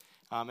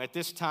At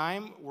this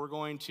time, we're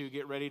going to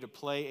get ready to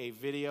play a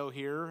video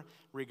here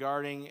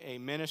regarding a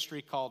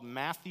ministry called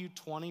Matthew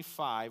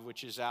 25,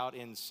 which is out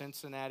in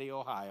Cincinnati,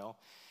 Ohio.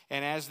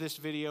 And as this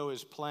video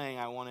is playing,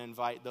 I want to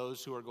invite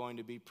those who are going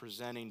to be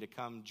presenting to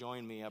come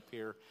join me up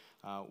here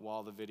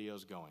while the video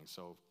is going.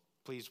 So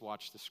please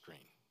watch the screen.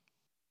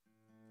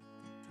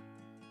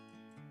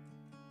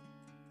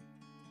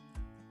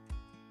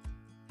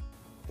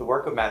 The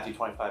work of Matthew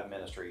 25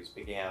 Ministries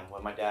began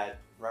when my dad,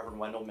 Reverend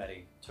Wendell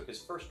Meddy, took his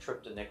first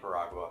trip to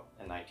Nicaragua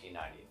in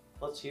 1990.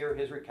 Let's hear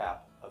his recap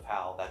of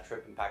how that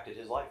trip impacted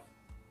his life.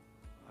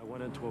 I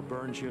went into a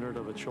burns unit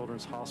of a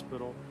children's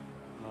hospital.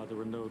 There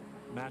were no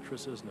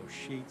mattresses, no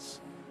sheets.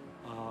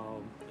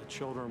 The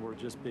children were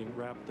just being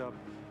wrapped up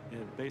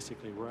in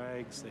basically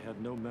rags. They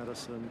had no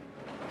medicine.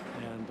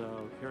 And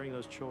hearing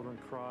those children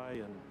cry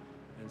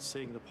and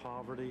seeing the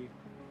poverty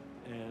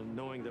and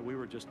knowing that we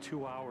were just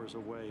 2 hours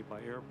away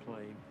by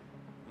airplane,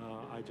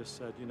 I just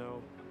said,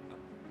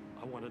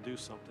 I want to do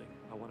something.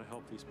 I want to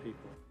help these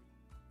people.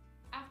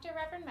 After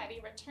Reverend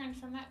Meddy returned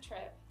from that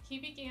trip, he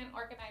began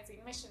organizing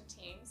mission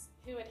teams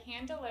who would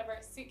hand-deliver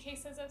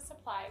suitcases of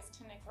supplies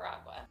to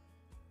Nicaragua.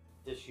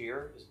 This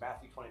year is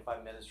Matthew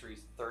 25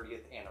 Ministries'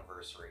 30th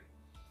anniversary.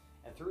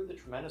 And through the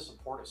tremendous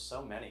support of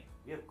so many,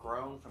 we have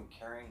grown from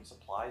carrying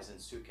supplies in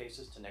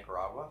suitcases to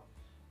Nicaragua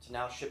to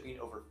now shipping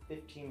over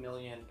 15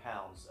 million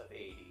pounds of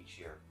aid each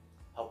year,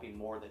 helping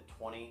more than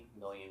 20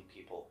 million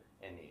people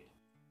in need.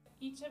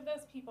 Each of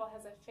those people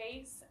has a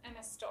face and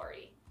a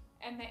story,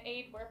 and the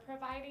aid we're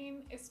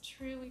providing is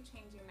truly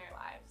changing their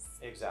lives.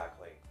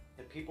 Exactly.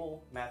 The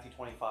people Matthew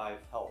 25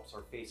 helps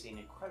are facing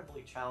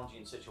incredibly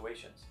challenging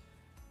situations,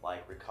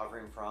 like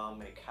recovering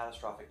from a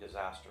catastrophic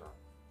disaster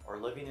or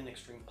living in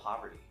extreme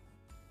poverty.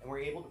 And we're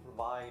able to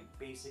provide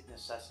basic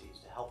necessities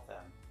to help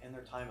them in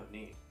their time of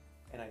need.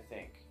 And I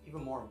think,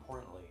 even more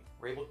importantly,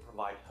 we're able to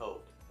provide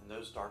hope in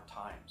those dark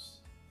times.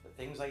 The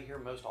things I hear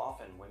most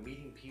often when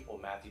meeting people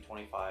Matthew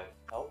 25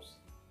 helps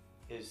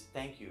is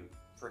thank you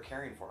for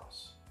caring for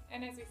us.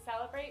 And as we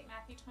celebrate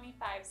Matthew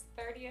 25's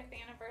 30th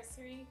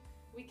anniversary,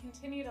 we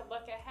continue to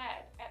look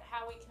ahead at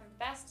how we can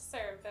best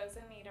serve those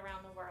in need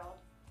around the world.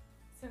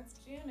 Since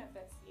June of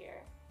this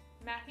year,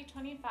 Matthew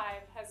 25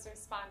 has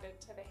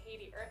responded to the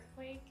Haiti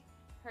earthquake,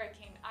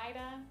 Hurricane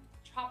Ida,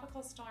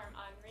 Tropical Storm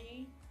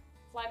Henri,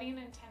 flooding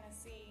in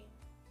Tennessee,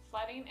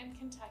 flooding in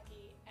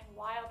Kentucky, and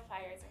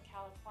wildfires in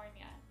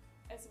California,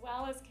 as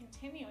well as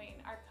continuing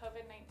our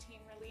COVID-19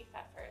 relief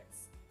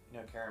efforts.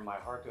 Karen, my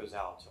heart goes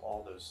out to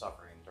all those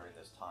suffering during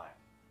this time.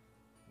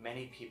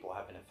 Many people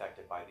have been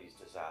affected by these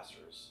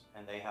disasters,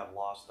 and they have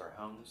lost their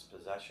homes,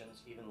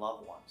 possessions, even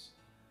loved ones.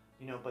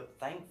 But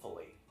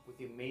thankfully, with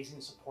the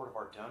amazing support of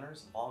our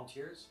donors and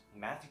volunteers,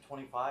 Matthew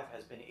 25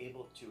 has been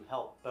able to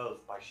help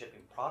both by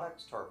shipping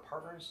products to our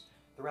partners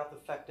throughout the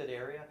affected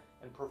area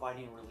and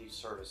providing relief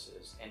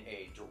services and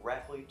aid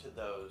directly to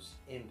those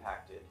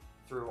impacted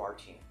through our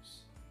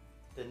teams.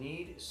 The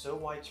need is so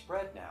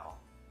widespread now,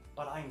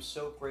 but I am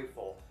so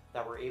grateful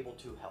that we're able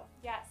to help.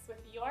 Yes, with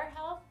your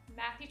help,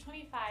 Matthew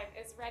 25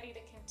 is ready to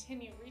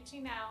continue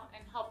reaching out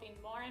and helping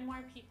more and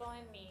more people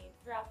in need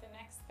throughout the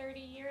next 30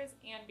 years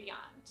and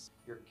beyond.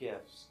 Your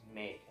gifts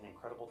make an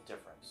incredible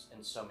difference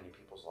in so many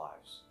people's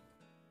lives.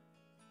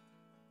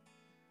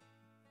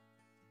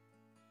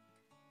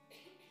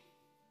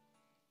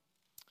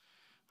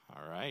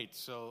 All right,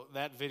 so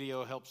that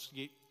video helps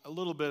get a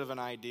little bit of an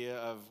idea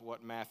of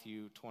what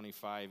Matthew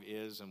 25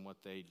 is and what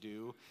they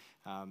do.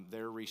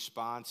 Their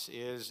response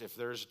is, if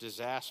there's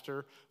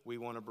disaster, we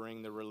want to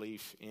bring the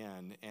relief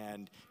in.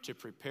 And to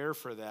prepare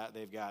for that,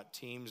 they've got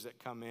teams that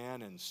come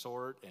in and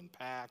sort and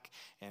pack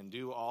and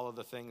do all of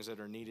the things that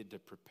are needed to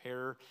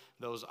prepare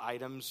those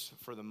items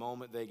for the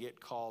moment they get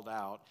called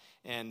out.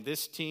 And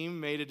this team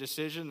made a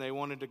decision. They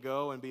wanted to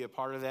go and be a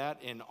part of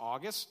that in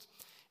August.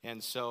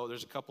 And so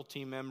there's a couple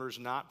team members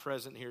not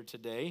present here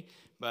today,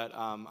 but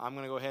I'm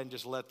going to go ahead and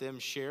just let them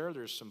share.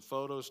 There's some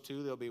photos,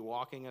 too, they'll be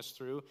walking us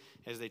through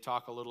as they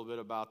talk a little bit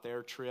about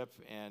their trip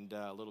and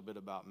a little bit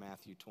about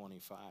Matthew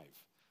 25.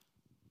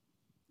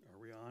 Are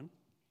we on?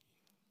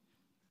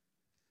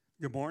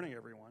 Good morning,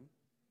 everyone.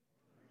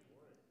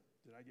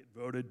 Did I get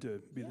voted to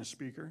be the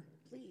speaker?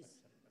 Please.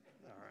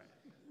 All right.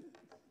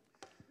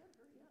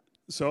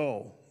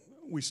 So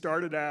we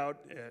started out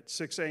at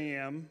 6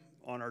 a.m.,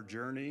 on our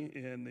journey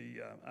in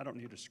the, I don't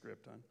need a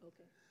script, hon.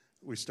 Okay.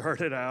 We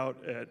started out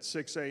at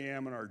 6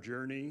 a.m. on our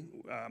journey,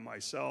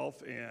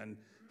 myself and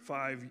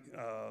 5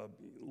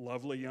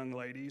 lovely young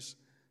ladies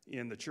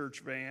in the church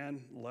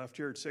van, left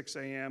here at 6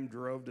 a.m.,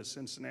 drove to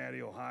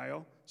Cincinnati,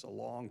 Ohio. It's a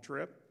long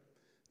trip,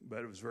 but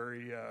it was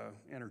very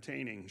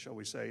entertaining, shall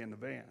we say, in the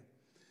van.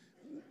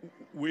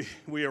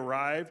 We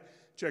arrived,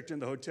 checked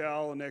in the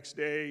hotel. The next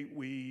day,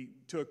 we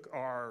took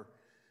our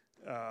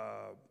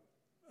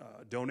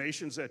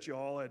donations that you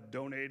all had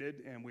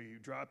donated, and we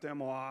dropped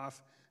them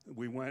off.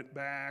 We went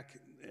back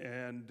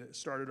and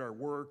started our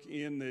work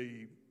in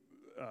the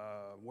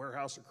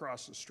warehouse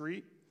across the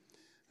street.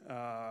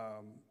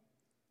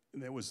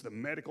 And it was the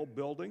medical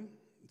building.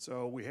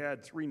 So we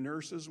had 3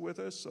 nurses with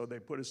us, so they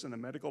put us in the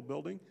medical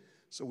building.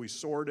 So we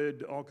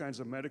sorted all kinds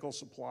of medical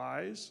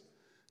supplies.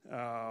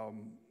 Here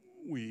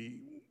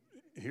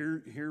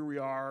we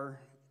are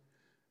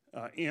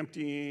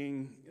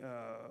emptying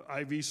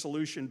IV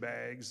solution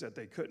bags that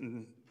they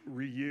couldn't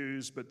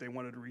reuse, but they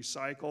wanted to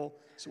recycle.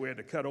 So we had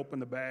to cut open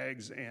the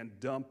bags and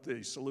dump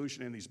the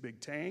solution in these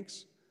big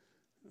tanks.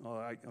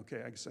 I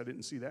guess I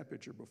didn't see that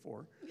picture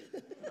before.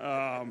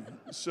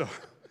 So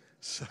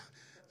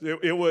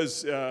it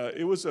was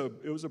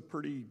a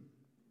pretty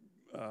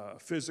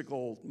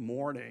physical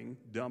morning,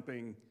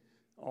 dumping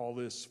all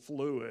this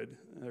fluid.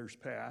 There's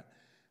Pat,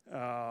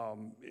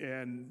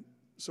 and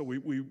so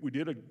we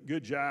did a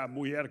good job.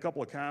 We had a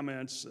couple of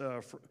comments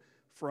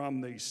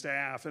from the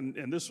staff,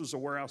 and this was a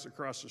warehouse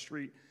across the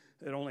street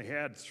that only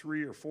had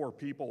 3 or 4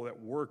 people that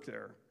work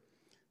there.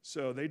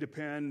 So they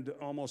depend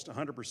almost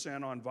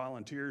 100% on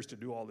volunteers to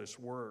do all this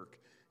work.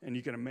 And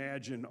you can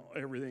imagine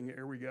everything.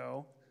 Here we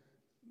go.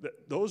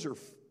 Those are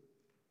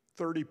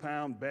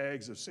 30-pound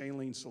bags of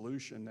saline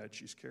solution that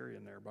she's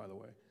carrying there, by the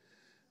way.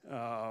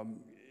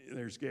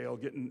 There's Gail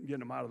getting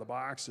them out of the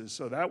boxes.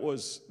 So that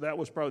was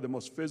probably the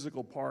most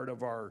physical part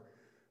of our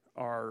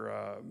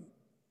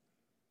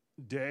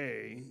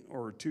day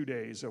or 2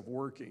 days of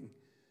working.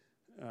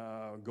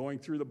 Going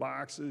through the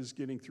boxes,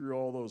 getting through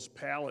all those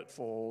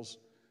palletfuls.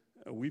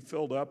 We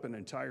filled up an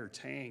entire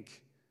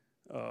tank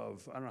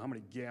of, I don't know how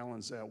many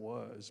gallons that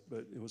was,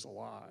 but it was a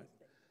lot.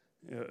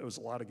 It was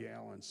a lot of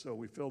gallons. So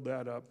we filled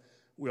that up.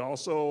 We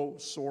also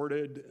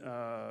sorted,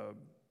 I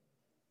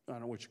don't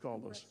know what you call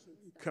those,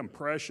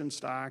 compression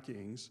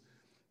stockings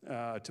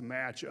to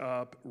match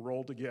up,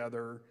 roll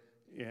together,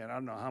 and I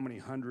don't know how many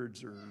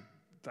hundreds or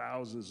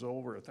thousands,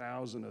 over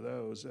 1,000 of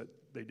those that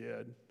they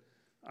did.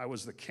 I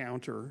was the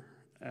counter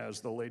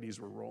as the ladies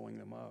were rolling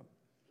them up.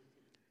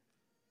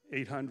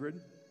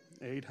 800,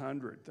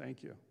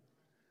 thank you.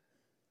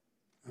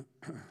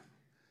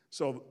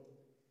 So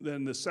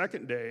then the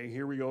second day,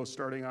 here we go,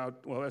 starting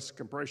out, well, that's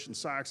compression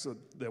socks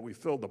that we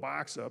filled the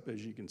box up,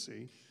 as you can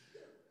see.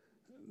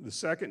 The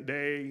second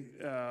day,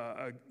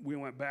 we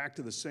went back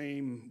to the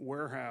same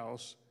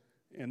warehouse,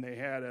 and they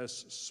had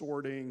us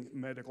sorting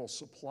medical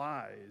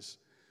supplies.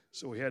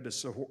 So we had to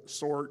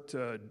sort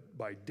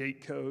by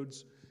date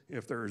codes.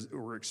 If they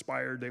were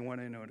expired, they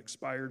went into an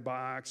expired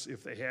box.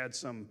 If they had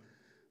some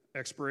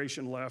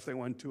expiration left, they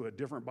went to a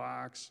different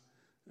box.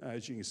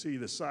 As you can see,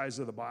 the size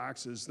of the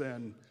boxes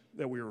then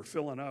that we were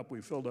filling up,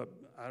 we filled up,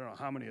 I don't know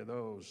how many of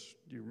those.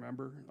 Do you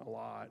remember? A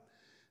lot.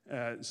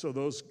 So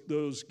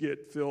those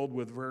get filled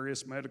with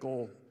various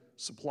medical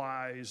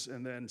supplies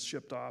and then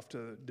shipped off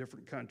to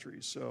different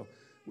countries. So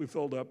we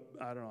filled up,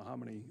 I don't know how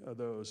many of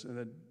those. And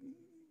then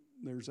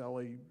there's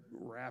Ellie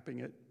wrapping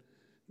it,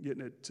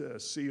 getting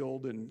it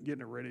sealed and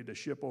getting it ready to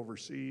ship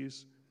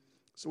overseas.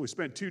 So we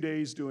spent 2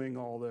 days doing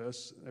all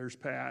this. There's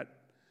Pat.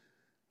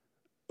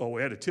 Oh,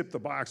 we had to tip the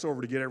box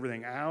over to get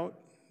everything out.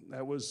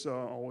 That was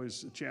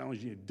always a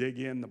challenge. You dig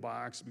in the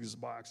box because the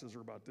boxes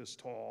are about this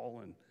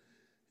tall,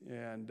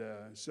 and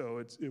so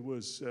it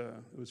was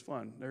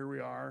fun. There we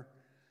are.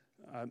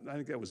 I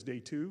think that was day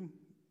 2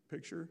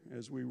 picture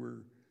as we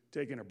were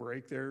taking a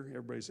break there.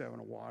 Everybody's having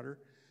a water.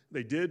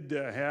 They did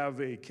have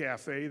a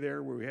cafe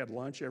there where we had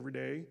lunch every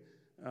day.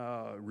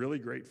 Really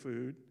great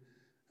food.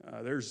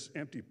 There's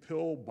empty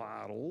pill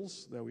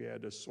bottles that we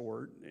had to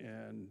sort,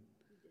 and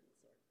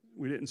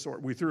we didn't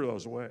sort. We threw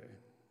those away,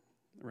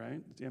 right?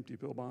 The empty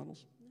pill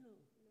bottles?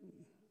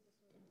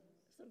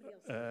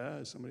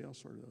 No. Somebody else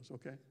sorted those.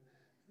 Okay.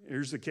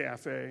 Here's the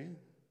cafe.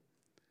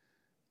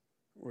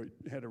 We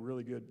had a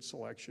really good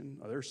selection.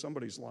 There's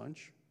somebody's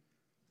lunch.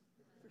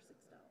 For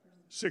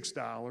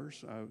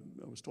 $6. I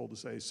was told to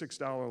say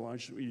 $6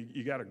 lunch.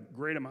 You got a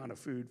great amount of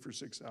food for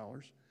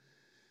 $6.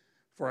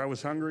 For I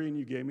was hungry and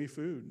you gave me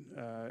food.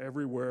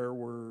 Everywhere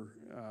were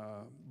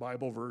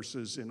Bible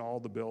verses in all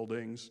the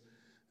buildings.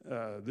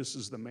 This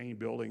is the main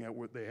building at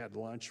where they had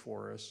lunch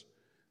for us.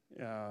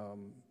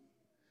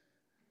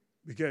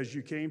 Because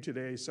you came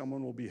today,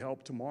 someone will be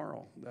helped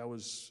tomorrow. That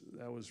was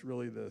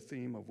really the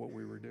theme of what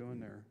we were doing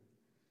there.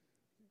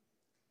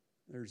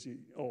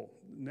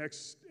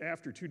 Next,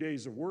 after 2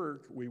 days of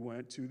work, we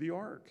went to the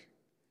Ark,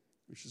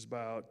 which is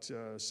about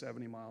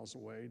 70 miles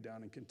away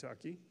down in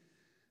Kentucky.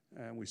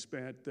 And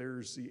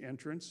there's the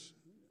entrance,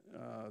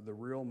 the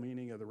real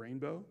meaning of the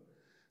rainbow.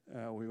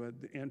 We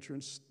went the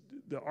entrance,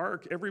 the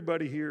Ark.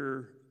 Everybody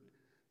here,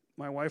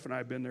 my wife and I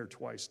have been there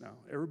twice now.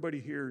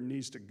 Everybody here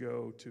needs to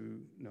go to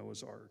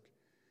Noah's Ark.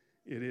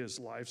 It is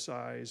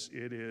life-size.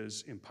 It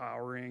is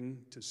empowering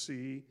to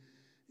see.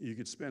 You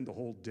could spend the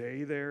whole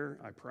day there,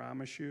 I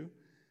promise you.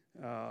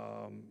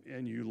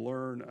 And you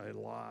learn a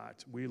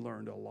lot. We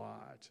learned a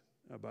lot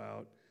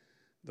about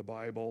the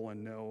Bible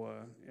and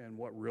Noah and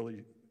what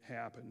really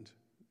happened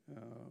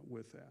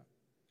with that.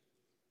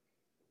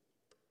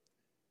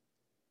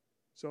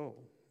 So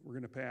we're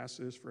going to pass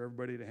this for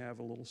everybody to have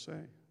a little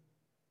say.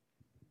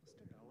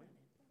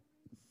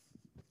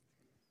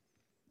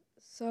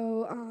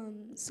 So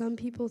some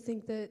people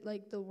think that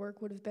like the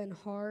work would have been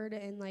hard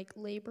and like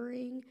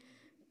laboring,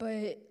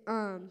 but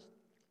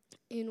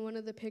in one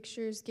of the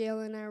pictures,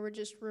 Gail and I were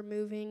just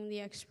removing the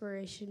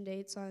expiration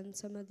dates on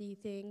some of the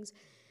things.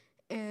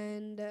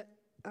 And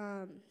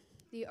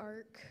the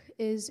Ark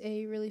is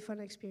a really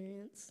fun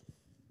experience.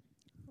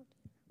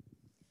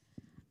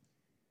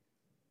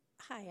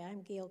 Hi,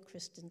 I'm Gail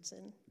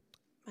Christensen.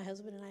 My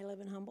husband and I live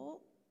in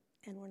Humboldt,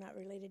 and we're not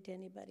related to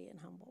anybody in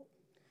Humboldt.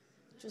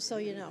 Just so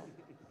you know.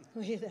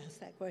 We get asked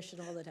that question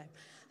all the time.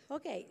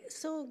 Okay,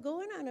 so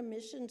going on a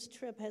missions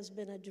trip has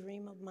been a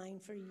dream of mine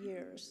for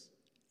years.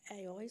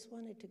 I always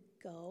wanted to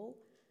go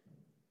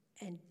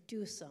and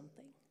do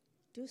something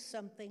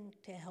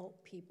to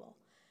help people.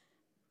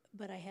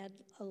 But I had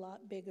a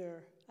lot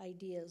bigger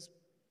ideas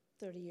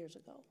 30 years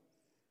ago,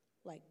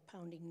 like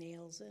pounding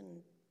nails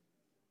and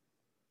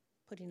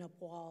putting up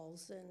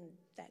walls and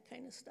that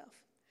kind of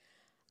stuff.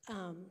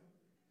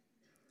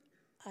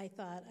 I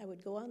thought I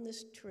would go on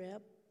this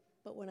trip,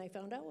 but when I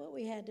found out what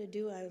we had to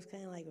do, I was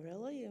kind of like,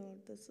 really?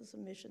 This is a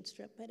missions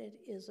trip, but it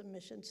is a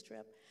missions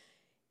trip.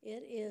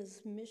 It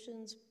is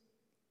missions,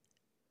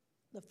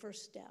 the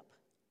first step.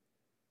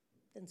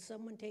 Then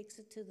someone takes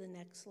it to the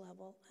next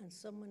level, and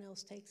someone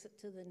else takes it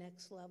to the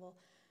next level.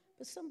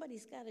 But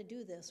somebody's got to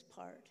do this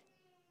part.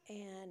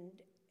 And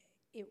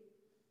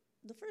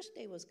the first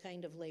day was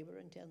kind of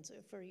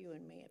labor-intensive for you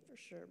and me, for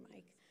sure,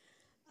 Mike.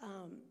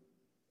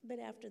 But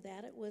after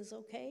that, it was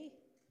okay,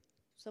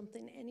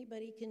 something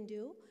anybody can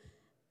do.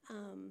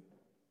 And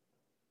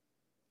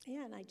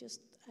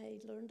I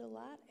learned a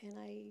lot, and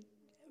I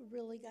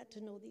really got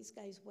to know these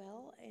guys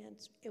well, and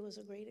it was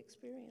a great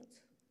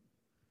experience.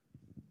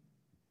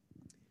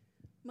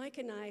 Mike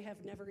and I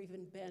have never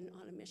even been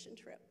on a mission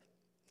trip,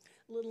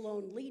 let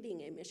alone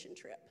leading a mission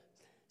trip.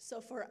 So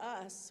for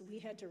us, we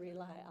had to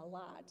rely a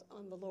lot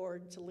on the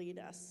Lord to lead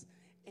us.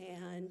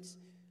 And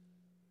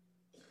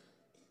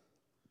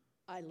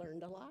I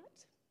learned a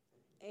lot,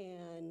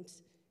 and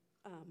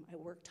I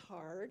worked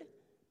hard,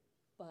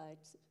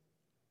 but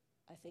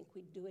I think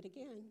we'd do it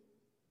again.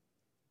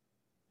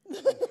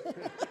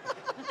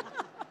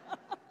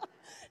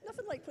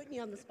 Nothing like putting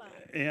you on the spot.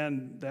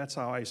 And that's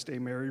how I stay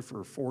married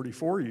for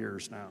 44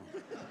 years now.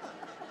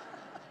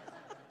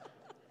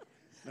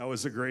 That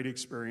was a great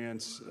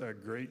experience, a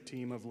great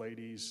team of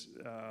ladies.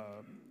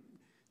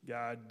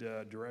 God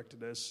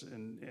directed us,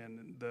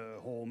 and the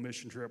whole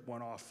mission trip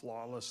went off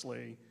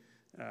flawlessly.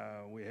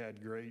 We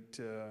had great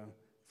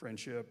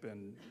friendship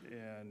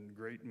and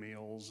great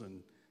meals,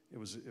 and it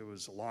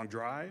was a long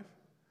drive.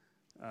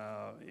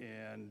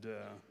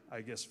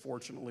 I guess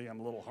fortunately I'm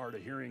a little hard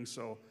of hearing,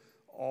 so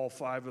all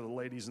 5 of the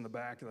ladies in the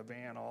back of the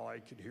van, all I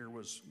could hear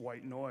was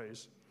white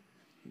noise,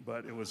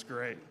 but it was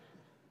great.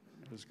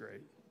 It was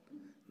great.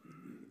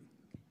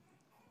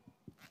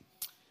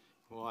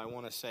 Well, I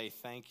want to say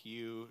thank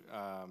you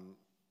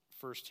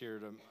first here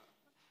to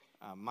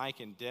Mike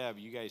and Deb.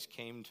 You guys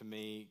came to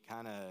me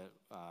kind of,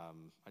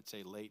 I'd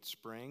say late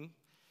spring,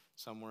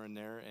 somewhere in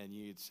there, and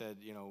you had said,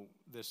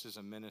 this is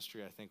a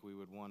ministry I think we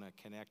would want to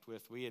connect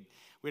with. We'd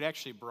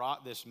actually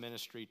brought this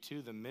ministry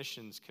to the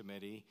missions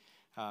committee.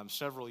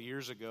 Several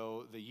years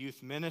ago, the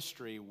youth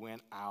ministry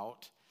went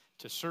out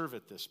to serve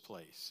at this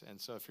place. And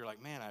so if you're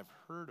like, man, I've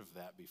heard of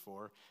that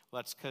before,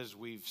 well, that's because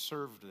we've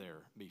served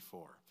there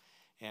before.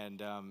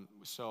 And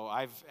so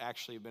I've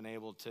actually been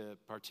able to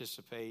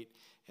participate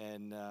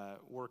in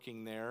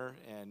working there,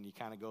 and you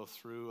kind of go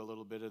through a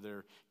little bit of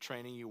their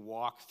training. You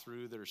walk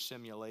through their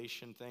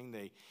simulation thing.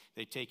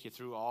 They take you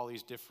through all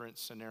these different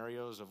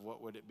scenarios of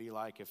what would it be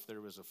like if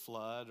there was a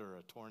flood or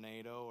a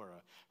tornado or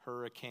a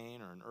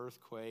hurricane or an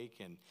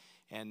earthquake,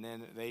 and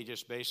then they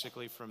just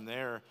basically from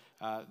there,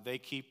 they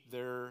keep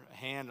their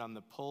hand on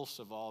the pulse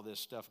of all this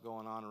stuff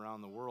going on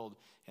around the world,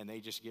 and they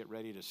just get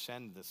ready to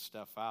send this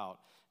stuff out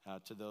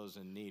to those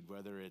in need,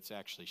 whether it's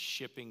actually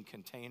shipping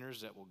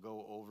containers that will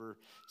go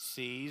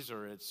overseas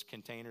or it's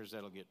containers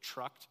that will get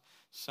trucked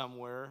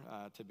somewhere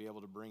to be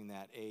able to bring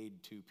that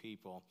aid to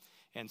people.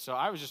 And so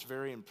I was just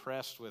very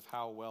impressed with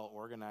how well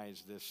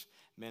organized this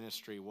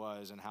ministry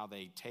was and how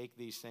they take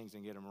these things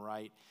and get them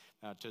right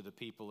to the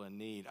people in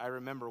need. I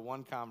remember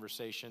one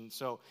conversation.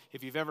 So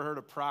if you've ever heard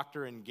of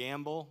Procter &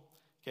 Gamble,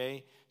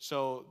 okay,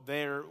 so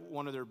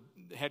one of their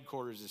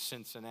headquarters is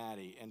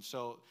Cincinnati. And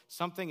so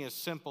something as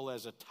simple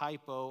as a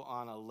typo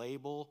on a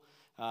label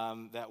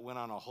that went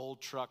on a whole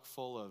truck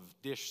full of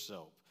dish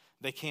soap,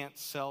 they can't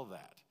sell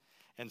that.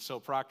 And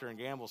so Procter &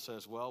 Gamble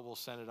says, well, we'll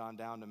send it on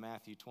down to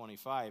Matthew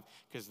 25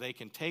 because they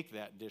can take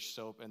that dish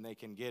soap and they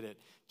can get it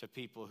to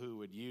people who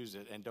would use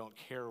it and don't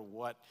care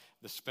what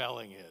the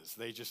spelling is.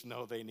 They just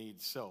know they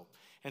need soap.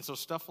 And so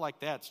stuff like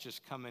that's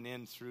just coming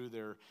in through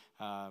their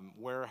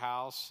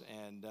warehouse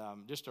and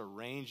just a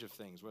range of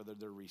things, whether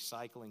they're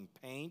recycling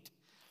paint,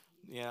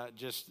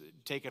 just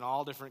taking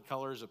all different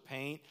colors of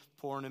paint,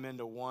 pouring them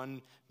into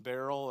one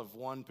barrel of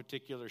one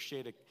particular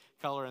shade of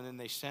color, and then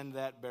they send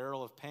that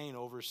barrel of paint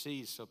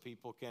overseas so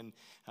people can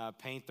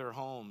paint their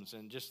homes,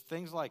 and just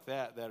things like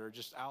that are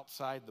just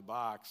outside the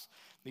box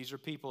These are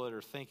people that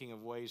are thinking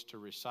of ways to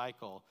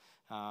recycle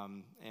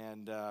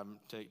and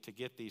to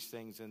get these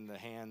things in the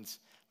hands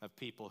of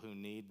people who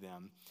need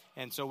them.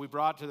 And so we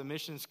brought it to the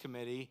missions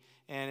committee,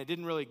 and it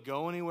didn't really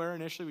go anywhere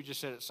initially. We just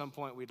said at some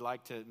point we'd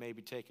like to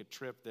maybe take a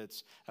trip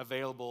that's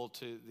available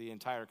to the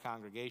entire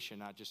congregation,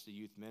 not just the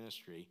youth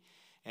ministry.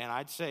 And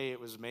I'd say it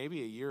was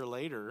maybe a year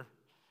later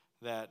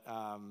that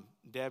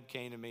Deb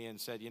came to me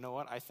and said, you know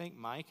what, I think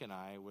Mike and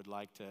I would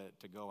like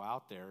to go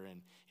out there,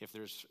 and if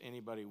there's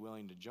anybody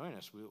willing to join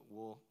us,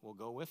 we'll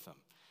go with them.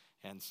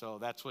 And so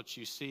that's what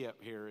you see up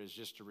here is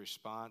just a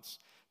response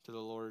to the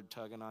Lord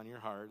tugging on your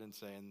heart and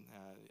saying,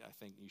 I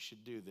think you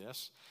should do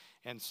this.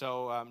 And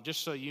so just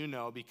so you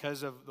know,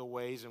 because of the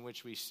ways in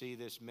which we see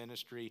this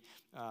ministry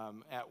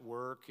at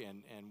work,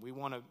 and we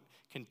want to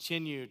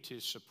continue to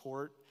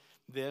support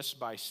this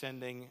by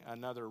sending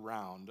another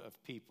round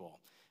of people.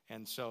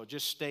 And so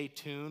just stay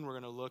tuned. We're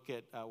going to look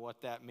at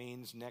what that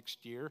means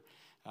next year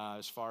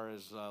as far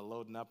as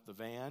loading up the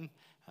van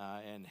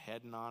and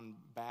heading on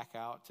back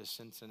out to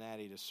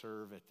Cincinnati to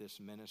serve at this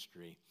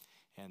ministry.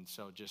 And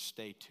so just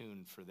stay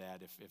tuned for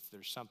that. If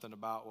there's something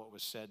about what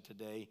was said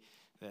today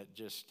that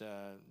just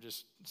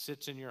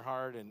sits in your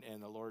heart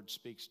and the Lord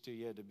speaks to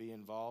you to be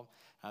involved,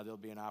 there'll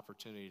be an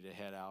opportunity to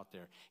head out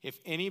there. If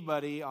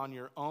anybody on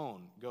your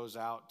own goes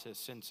out to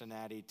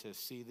Cincinnati to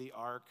see the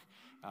Ark,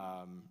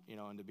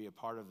 and to be a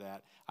part of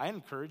that, I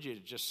encourage you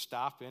to just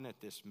stop in at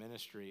this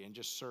ministry and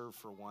just serve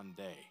for one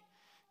day,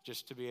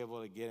 just to be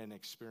able to get an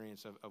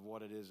experience of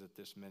what it is that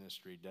this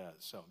ministry does.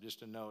 So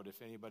just a note,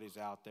 if anybody's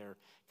out there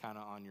kind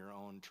of on your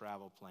own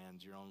travel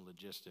plans, your own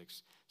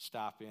logistics,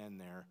 stop in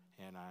there,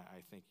 and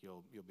I think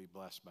you'll be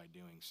blessed by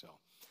doing so.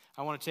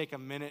 I want to take a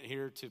minute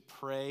here to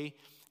pray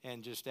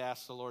and just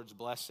ask the Lord's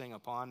blessing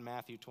upon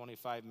Matthew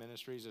 25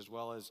 Ministries, as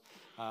well as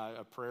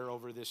a prayer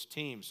over this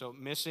team. So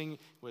missing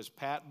was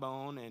Pat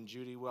Bone and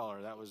Judy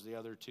Weller. That was the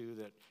other two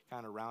that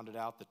kind of rounded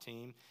out the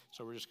team.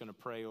 So we're just going to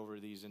pray over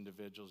these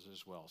individuals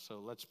as well. So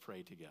let's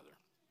pray together.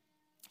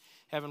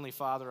 Heavenly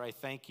Father, I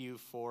thank you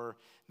for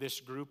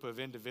this group of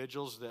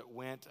individuals that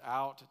went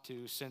out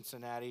to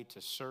Cincinnati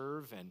to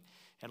serve and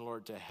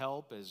Lord, to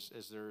help as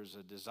there's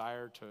a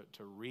desire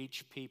to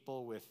reach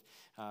people with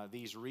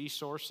these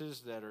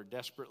resources that are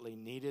desperately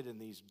needed in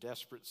these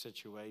desperate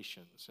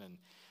situations. And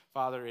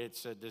Father,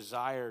 it's a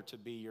desire to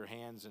be your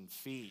hands and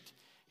feet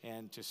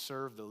and to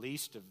serve the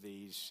least of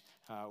these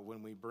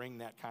when we bring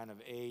that kind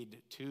of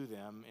aid to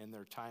them in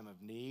their time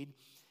of need.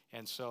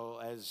 And so,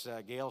 as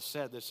Gail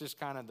said, this is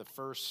kind of the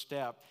first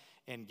step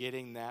in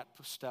getting that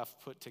stuff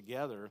put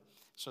together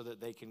so that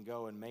they can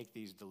go and make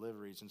these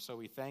deliveries. And so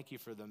we thank you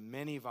for the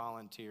many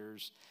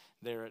volunteers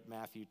there at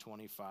Matthew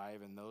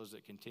 25 and those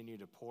that continue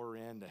to pour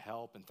in to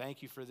help. And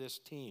thank you for this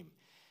team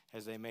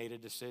as they made a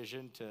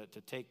decision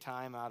to take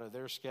time out of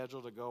their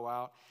schedule to go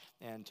out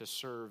and to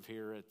serve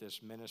here at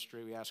this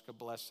ministry. We ask a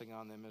blessing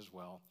on them as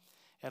well.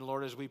 And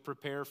Lord, as we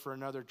prepare for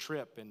another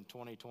trip in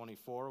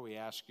 2024, we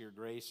ask your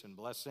grace and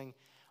blessing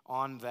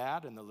on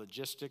that and the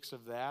logistics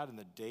of that and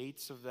the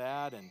dates of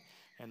that.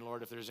 And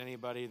Lord, if there's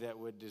anybody that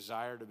would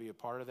desire to be a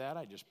part of that,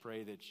 I just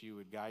pray that you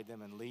would guide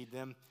them and lead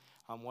them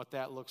on what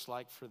that looks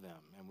like for them.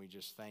 And we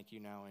just thank you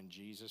now in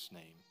Jesus'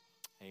 name.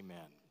 Amen.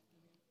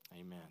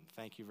 Amen.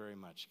 Thank you very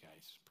much,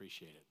 guys.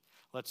 Appreciate it.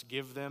 Let's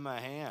give them a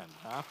hand,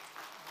 huh?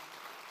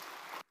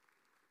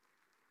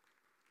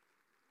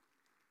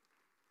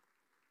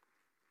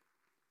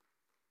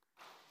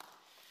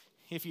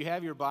 If you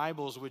have your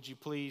Bibles, would you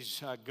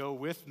please go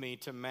with me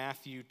to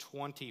Matthew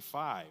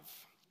 25?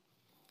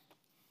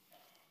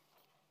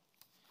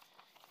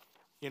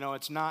 You know,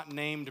 it's not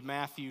named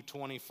Matthew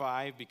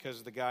 25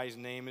 because the guy's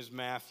name is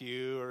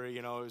Matthew, or,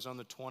 it was on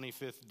the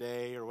 25th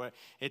day, or what.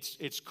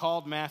 It's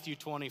called Matthew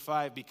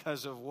 25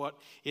 because of what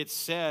it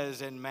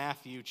says in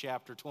Matthew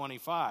chapter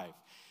 25.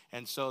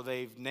 And so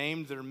they've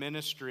named their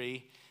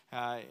ministry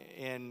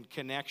in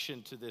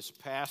connection to this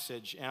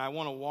passage. And I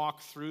want to walk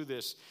through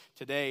this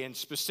today. And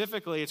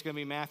specifically, it's going to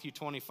be Matthew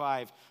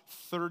 25,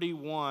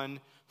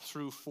 31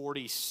 through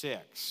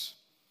 46.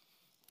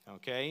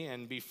 Okay,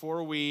 and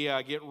before we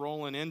get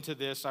rolling into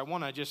this, I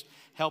want to just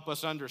help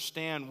us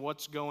understand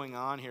what's going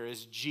on here.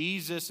 Is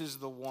Jesus is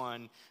the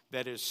one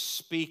that is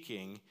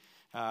speaking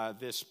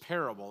this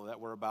parable that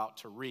we're about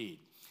to read.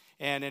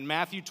 And in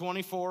Matthew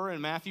 24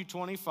 and Matthew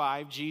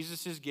 25,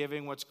 Jesus is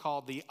giving what's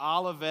called the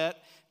Olivet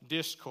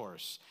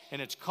Discourse.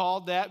 And it's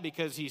called that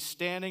because he's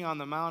standing on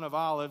the Mount of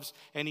Olives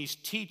and he's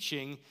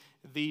teaching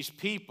these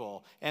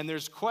people. And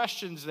there's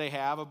questions they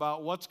have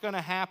about what's going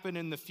to happen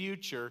in the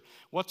future,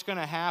 what's going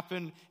to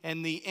happen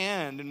in the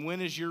end, and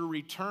when is your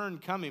return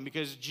coming?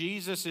 Because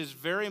Jesus is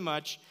very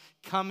much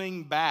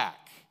coming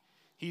back.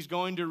 He's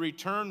going to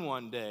return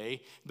one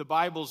day. The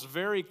Bible's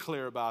very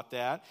clear about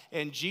that.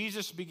 And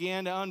Jesus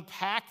began to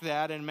unpack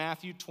that in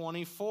Matthew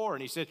 24.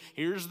 And he said,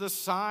 here's the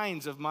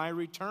signs of my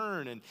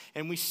return.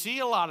 And we see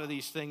a lot of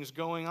these things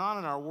going on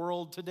in our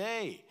world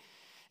today.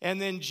 And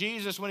then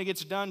Jesus, when he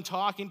gets done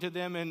talking to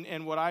them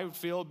in what I would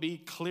feel be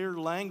clear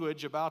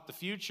language about the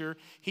future,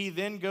 he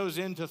then goes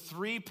into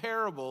 3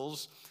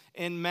 parables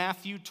in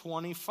Matthew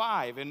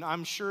 25. And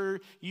I'm sure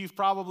you've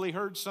probably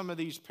heard some of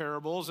these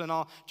parables, and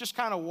I'll just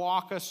kind of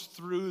walk us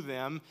through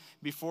them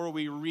before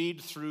we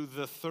read through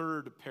the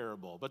third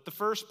parable. But the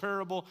first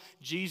parable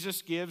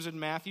Jesus gives in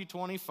Matthew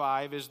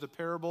 25 is the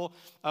parable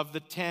of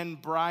the 10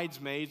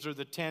 bridesmaids or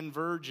the 10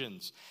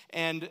 virgins.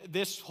 And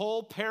this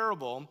whole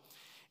parable,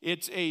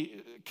 it's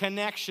a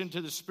connection to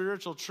the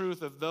spiritual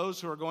truth of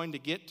those who are going to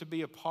get to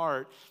be a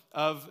part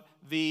of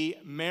the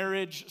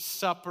marriage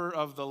supper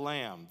of the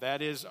Lamb.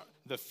 That is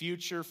the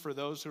future for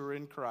those who are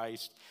in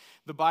Christ.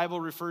 The Bible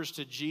refers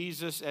to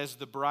Jesus as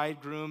the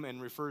bridegroom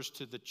and refers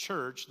to the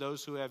church,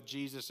 those who have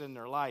Jesus in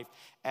their life,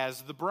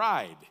 as the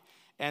bride.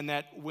 And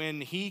that when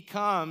he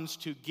comes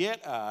to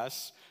get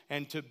us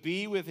and to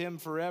be with him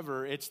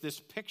forever, it's this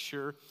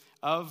picture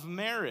of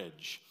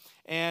marriage.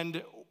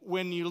 And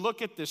when you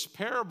look at this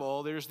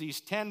parable, there's these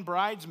 10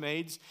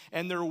 bridesmaids,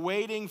 and they're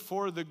waiting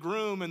for the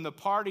groom and the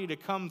party to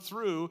come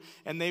through,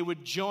 and they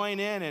would join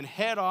in and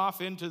head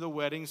off into the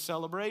wedding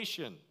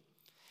celebration.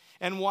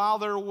 And while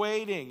they're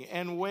waiting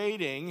and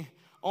waiting,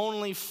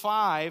 only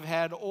 5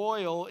 had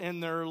oil in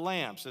their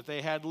lamps that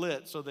they had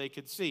lit so they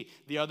could see.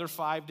 The other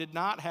 5 did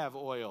not have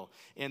oil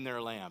in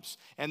their lamps.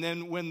 And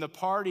then when the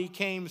party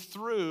came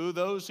through,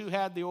 those who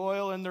had the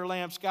oil in their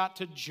lamps got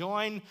to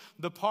join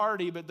the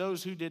party, but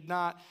those who did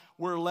not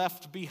were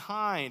left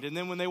behind. And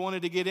then when they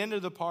wanted to get into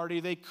the party,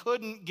 they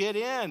couldn't get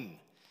in.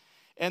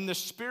 And the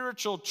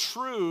spiritual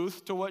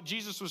truth to what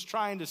Jesus was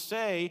trying to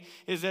say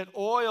is that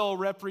oil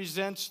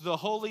represents the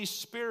Holy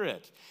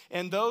Spirit.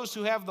 And those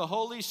who have the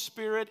Holy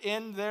Spirit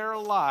in their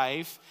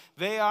life,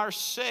 they are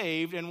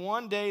saved. And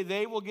one day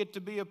they will get to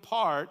be a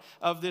part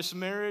of this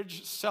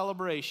marriage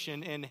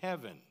celebration in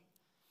heaven.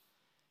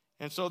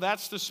 And so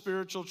that's the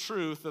spiritual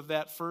truth of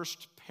that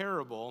first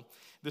parable.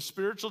 The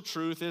spiritual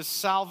truth is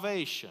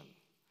salvation.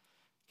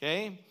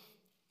 Okay?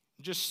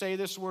 Just say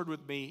this word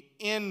with me,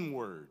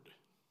 inward.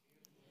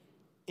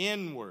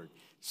 Inward.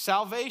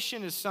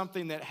 Salvation is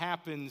something that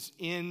happens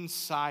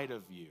inside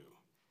of you.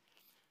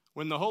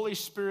 When the Holy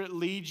Spirit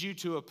leads you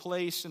to a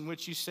place in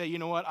which you say, you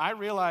know what, I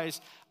realize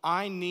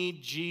I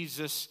need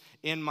Jesus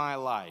in my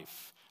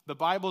life. The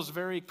Bible's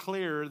very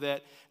clear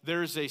that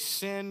there's a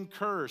sin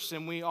curse,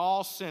 and we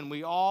all sin.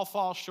 We all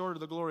fall short of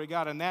the glory of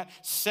God, and that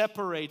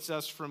separates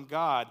us from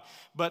God.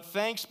 But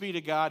thanks be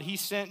to God, he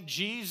sent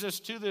Jesus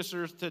to this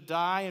earth to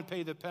die and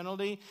pay the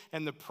penalty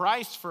and the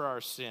price for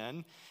our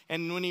sin.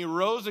 And when he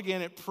rose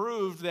again, it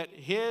proved that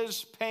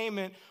his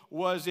payment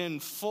was in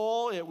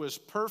full. It was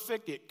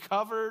perfect. It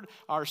covered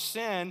our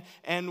sin.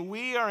 And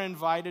we are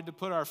invited to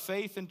put our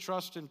faith and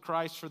trust in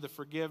Christ for the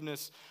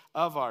forgiveness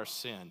of our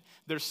sin.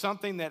 There's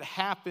something that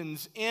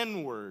happens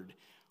inward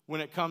when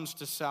it comes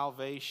to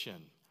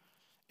salvation.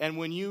 And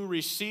when you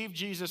receive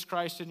Jesus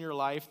Christ in your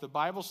life, the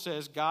Bible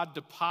says God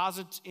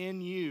deposits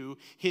in you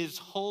his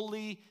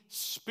Holy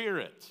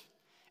Spirit.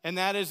 And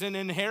that is an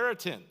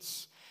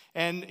inheritance.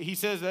 And he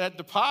says that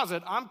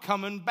deposit, I'm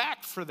coming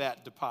back for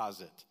that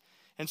deposit.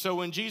 And so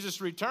when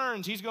Jesus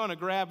returns, he's going to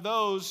grab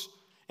those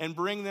and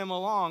bring them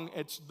along.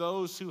 It's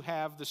those who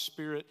have the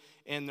Spirit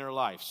in their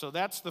life. So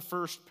that's the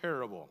first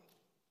parable.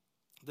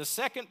 The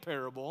second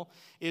parable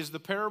is the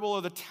parable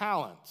of the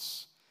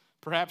talents.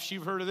 Perhaps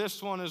you've heard of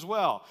this one as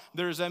well.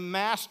 There's a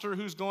master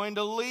who's going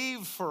to leave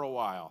for a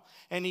while,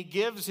 and he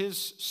gives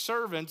his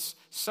servants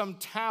some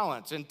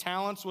talents. And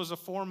talents was a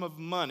form of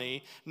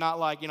money, not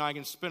like, I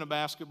can spin a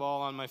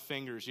basketball on my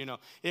fingers.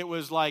 It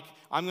was like,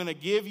 I'm going to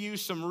give you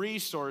some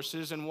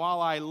resources, and while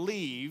I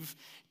leave,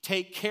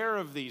 take care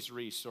of these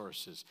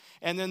resources.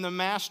 And then the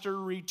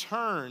master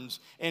returns,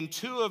 and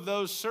 2 of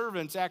those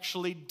servants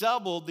actually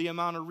doubled the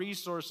amount of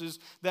resources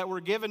that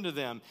were given to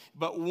them.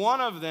 But one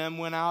of them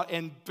went out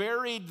and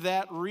buried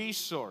that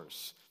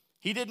resource.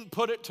 He didn't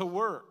put it to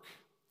work.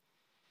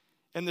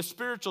 And the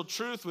spiritual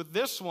truth with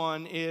this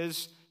one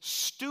is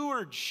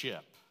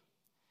stewardship.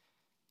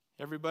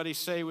 Everybody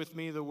say with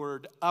me the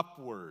word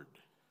upward.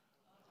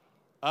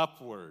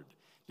 Upward.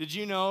 Did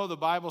you know the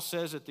Bible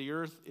says that the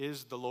earth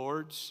is the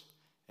Lord's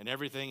and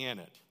everything in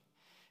it?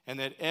 And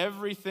that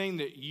everything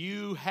that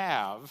you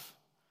have,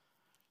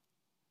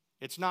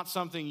 it's not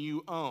something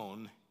you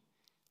own,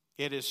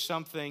 it is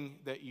something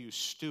that you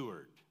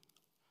steward.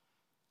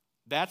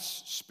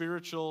 That's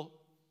spiritual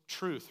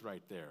truth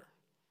right there.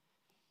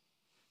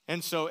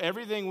 And so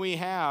everything we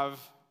have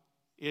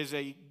is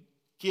a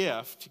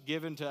gift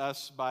given to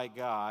us by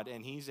God,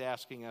 and he's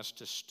asking us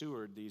to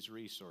steward these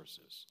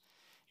resources.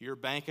 Your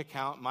bank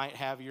account might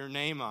have your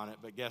name on it,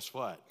 but guess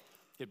what?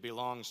 It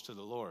belongs to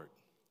the Lord.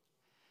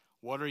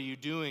 What are you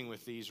doing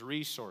with these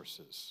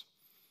resources?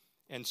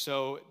 And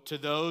so to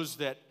those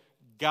that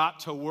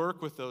got to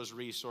work with those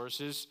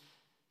resources,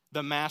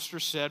 the master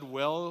said,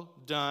 well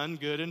done,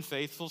 good and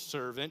faithful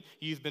servant.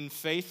 You've been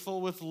faithful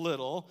with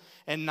little,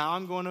 and now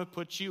I'm going to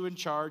put you in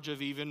charge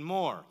of even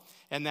more.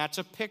 And that's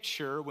a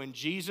picture when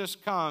Jesus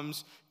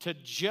comes to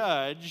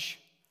judge.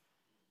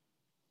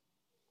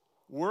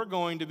 We're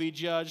going to be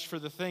judged for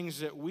the things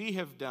that we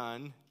have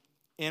done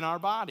in our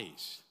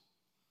bodies.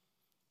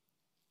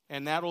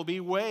 And that will be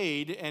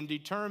weighed and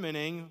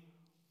determining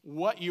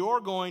what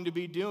you're going to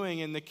be doing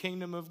in the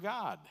kingdom of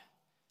God.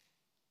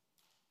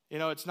 You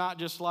know, it's not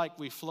just like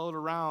we float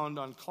around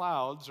on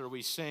clouds or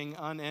we sing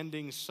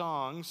unending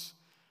songs,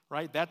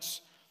 right?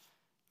 That's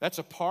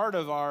a part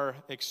of our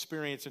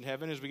experience in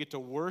heaven, is we get to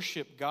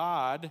worship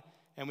God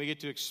and we get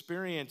to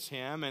experience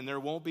Him, and there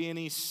won't be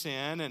any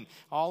sin, and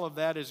all of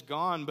that is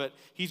gone. But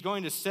He's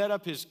going to set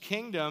up His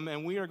kingdom,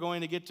 and we are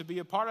going to get to be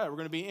a part of it. We're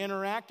going to be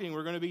interacting.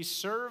 We're going to be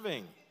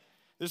serving.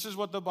 This is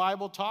what the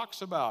Bible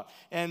talks about.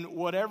 And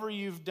whatever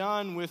you've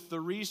done with the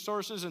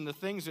resources and the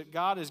things that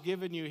God has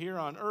given you here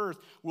on earth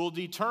will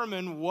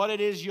determine what it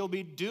is you'll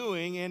be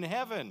doing in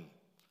heaven.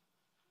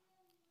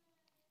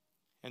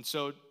 And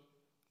so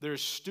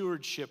there's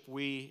stewardship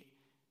we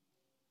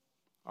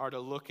are to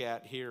look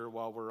at here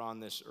while we're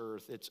on this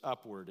earth. It's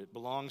upward. It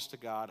belongs to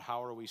God.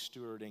 How are we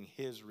stewarding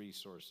His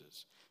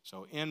resources?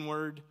 So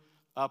inward,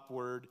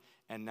 upward,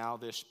 and now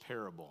this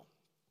parable.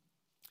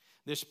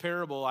 This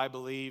parable, I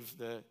believe,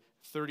 the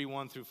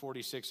 31 through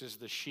 46 is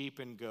the sheep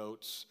and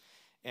goats,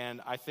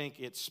 and I think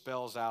it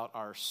spells out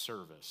our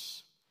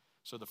service.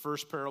 So the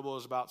first parable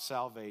is about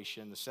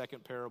salvation, the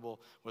second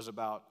parable was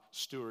about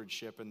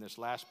stewardship, and this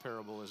last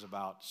parable is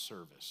about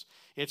service.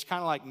 It's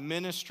kind of like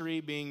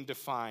ministry being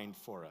defined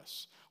for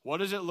us. What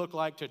does it look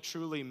like to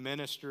truly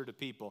minister to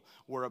people?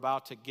 We're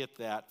about to get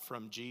that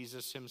from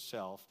Jesus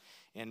Himself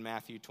in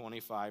Matthew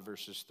 25,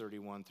 verses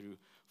 31 through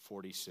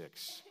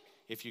 46.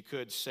 If you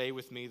could, say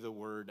with me the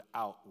word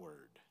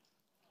outward.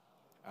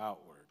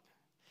 Outward.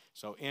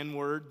 So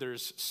inward,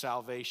 there's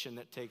salvation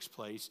that takes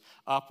place.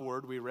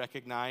 Upward, we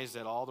recognize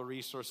that all the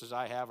resources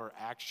I have are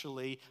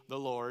actually the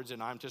Lord's,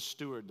 and I'm to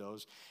steward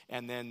those.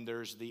 And then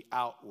there's the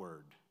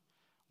outward.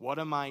 What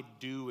am I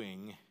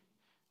doing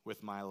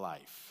with my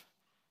life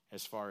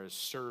as far as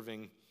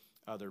serving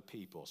other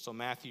people? So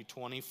Matthew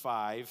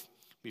 25,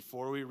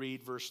 before we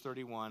read verse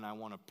 31, I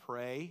want to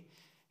pray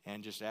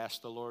and just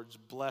ask the Lord's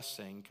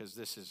blessing, because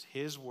this is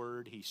His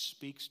word. He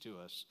speaks to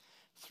us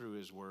through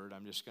His word.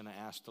 I'm just going to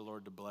ask the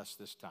Lord to bless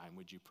this time.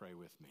 Would you pray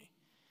with me?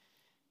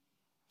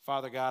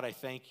 Father God, I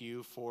thank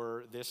You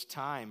for this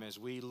time as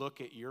we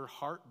look at Your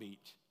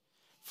heartbeat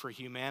for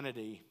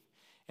humanity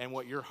and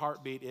what Your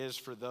heartbeat is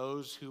for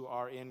those who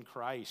are in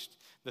Christ,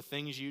 the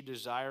things You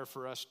desire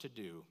for us to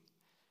do.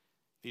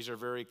 These are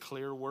very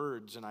clear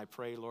words, and I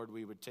pray, Lord,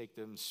 we would take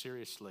them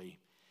seriously.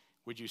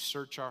 Would You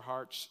search our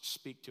hearts,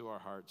 speak to our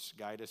hearts,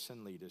 guide us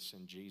and lead us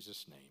in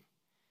Jesus' name.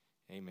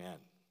 Amen.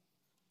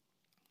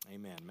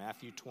 Amen.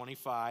 Matthew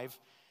 25,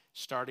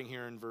 starting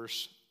here in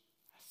verse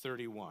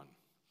 31.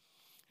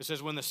 It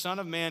says, when the Son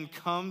of Man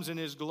comes in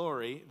His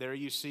glory, there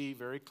you see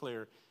very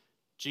clear,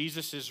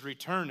 Jesus is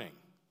returning.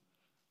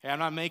 And I'm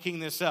not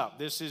making this up.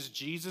 This is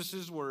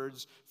Jesus'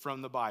 words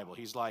from the Bible.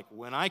 He's like,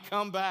 when I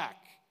come back,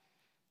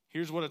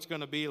 here's what it's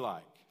going to be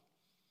like.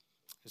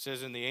 It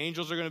says, and the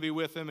angels are going to be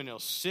with Him, and He'll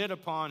sit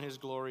upon His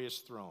glorious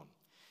throne.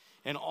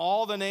 And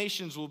all the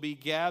nations will be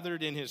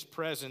gathered in His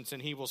presence,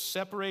 and He will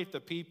separate the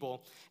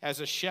people as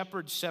a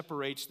shepherd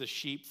separates the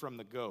sheep from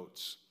the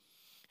goats.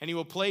 And He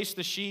will place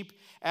the sheep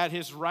at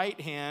His right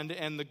hand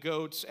and the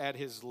goats at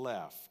His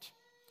left.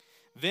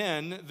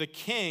 Then the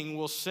King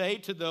will say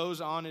to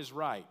those on His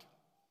right,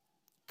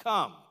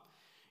 come,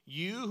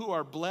 you who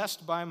are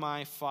blessed by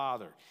my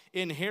Father,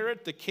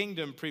 inherit the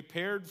kingdom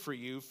prepared for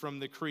you from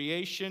the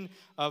creation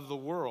of the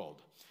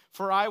world.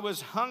 For I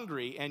was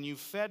hungry, and you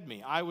fed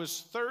me. I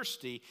was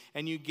thirsty,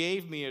 and you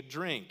gave me a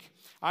drink.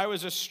 I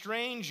was a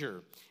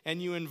stranger,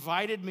 and you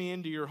invited me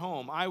into your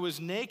home. I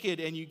was naked,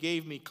 and you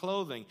gave me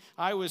clothing.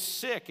 I was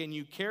sick, and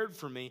you cared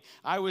for me.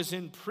 I was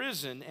in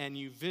prison, and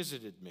you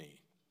visited me.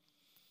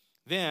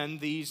 Then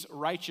these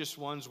righteous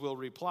ones will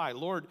reply,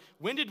 Lord,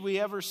 when did we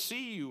ever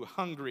see you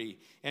hungry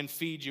and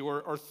feed you,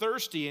 or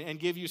thirsty and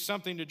give you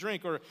something to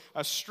drink, or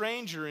a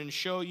stranger and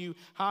show you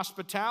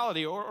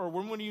hospitality, or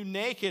when were you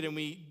naked and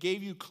we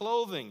gave you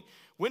clothing?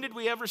 When did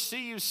we ever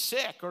see you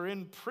sick or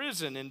in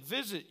prison and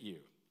visit you?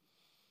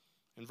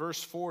 In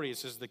verse 40, it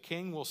says, the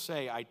King will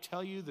say, I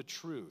tell you the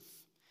truth.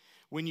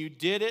 When you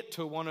did it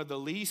to one of the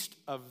least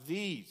of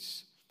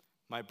these,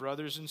 my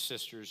brothers and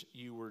sisters,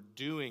 you were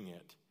doing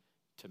it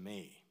to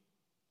me.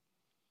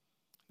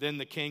 Then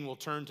the King will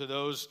turn to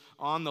those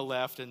on the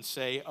left and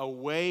say,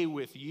 away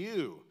with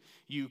you,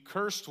 you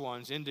cursed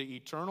ones, into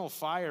eternal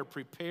fire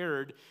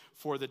prepared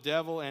for the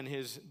devil and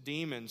his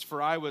demons. For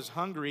I was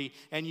hungry,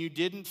 and you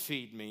didn't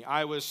feed me.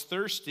 I was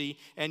thirsty,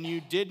 and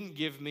you didn't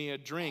give me a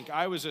drink.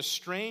 I was a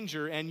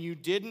stranger, and you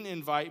didn't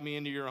invite me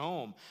into your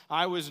home.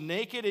 I was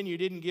naked, and you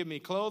didn't give me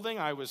clothing.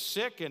 I was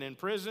sick and in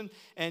prison,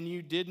 and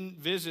you didn't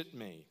visit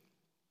me.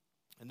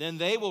 And then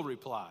they will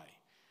reply,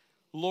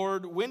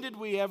 Lord, when did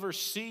we ever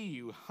see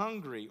you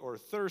hungry or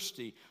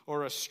thirsty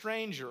or a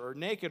stranger or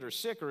naked or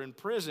sick or in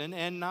prison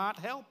and not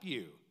help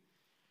you?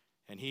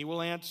 And He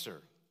will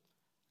answer,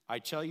 I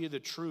tell you the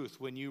truth,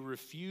 when you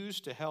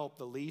refused to help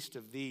the least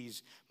of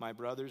these, my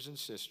brothers and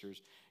sisters,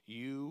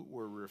 you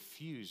were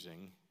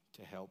refusing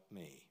to help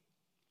me.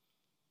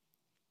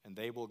 And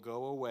they will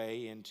go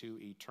away into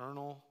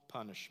eternal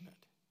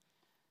punishment,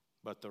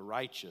 but the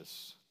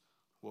righteous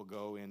will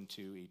go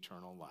into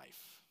eternal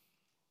life.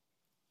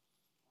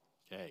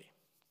 Okay.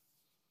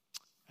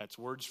 That's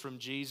words from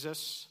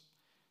Jesus,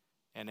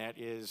 and that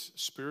is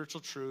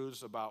spiritual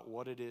truths about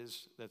what it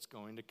is that's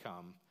going to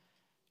come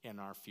in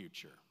our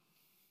future.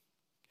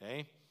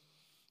 Okay?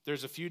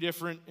 There's a few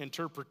different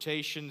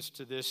interpretations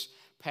to this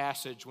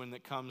passage when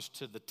it comes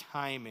to the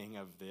timing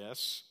of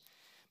this.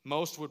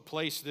 Most would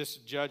place this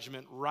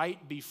judgment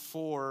right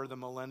before the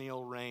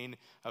millennial reign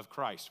of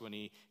Christ, when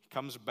he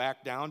comes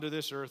back down to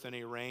this earth and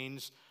he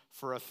reigns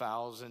for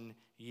 1,000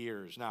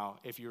 years. Now,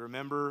 if you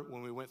remember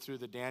when we went through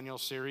the Daniel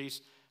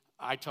series,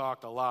 I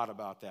talked a lot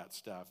about that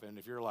stuff. And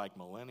if you're like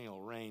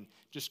millennial reign,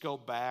 just go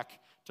back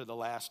to the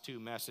last 2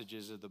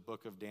 messages of the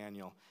book of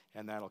Daniel,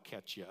 and that'll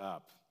catch you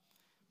up.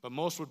 But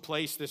most would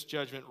place this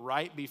judgment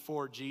right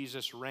before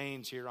Jesus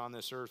reigns here on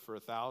this earth for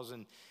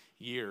 1,000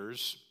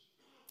 years.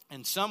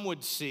 And some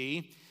would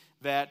see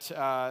that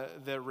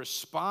the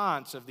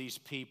response of these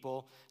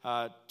people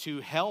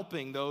to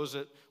helping those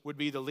that would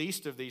be the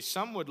least of these,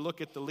 some would look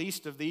at the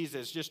least of these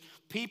as just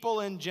people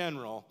in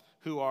general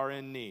who are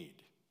in need.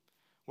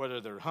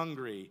 Whether they're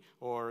hungry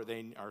or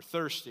they are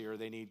thirsty or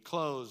they need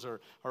clothes or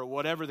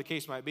whatever the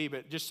case might be.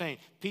 But just saying,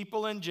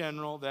 people in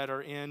general that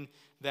are in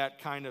that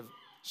kind of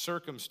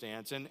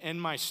circumstance. And in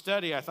my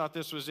study, I thought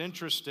this was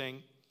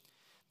interesting,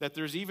 that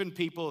there's even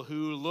people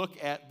who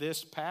look at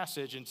this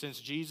passage, and since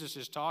Jesus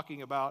is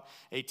talking about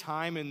a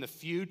time in the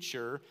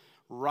future,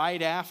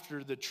 right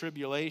after the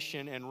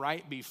tribulation and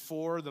right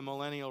before the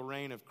millennial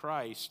reign of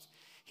Christ,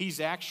 he's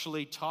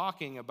actually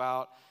talking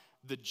about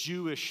the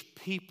Jewish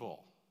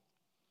people.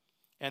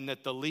 And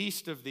that the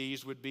least of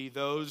these would be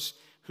those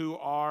who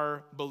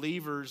are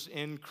believers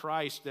in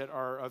Christ that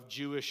are of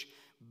Jewish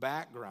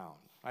background.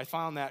 I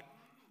found that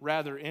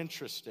rather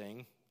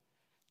interesting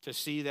to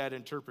see that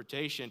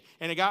interpretation.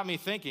 And it got me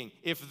thinking,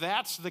 if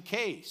that's the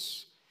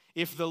case,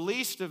 if the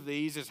least of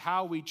these is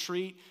how we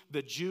treat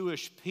the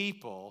Jewish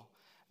people,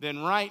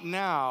 then right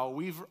now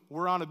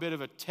we're on a bit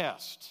of a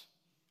test,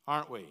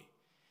 aren't we?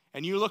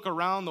 And you look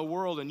around the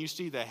world and you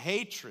see the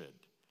hatred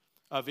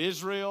of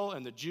Israel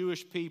and the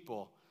Jewish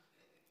people.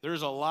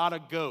 There's a lot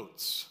of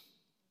goats.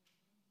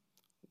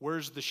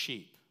 Where's the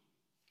sheep?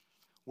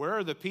 Where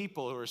are the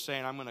people who are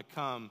saying, I'm going to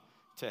come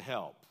to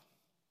help?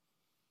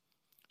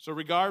 So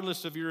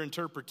regardless of your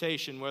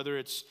interpretation, whether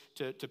it's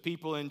to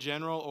people in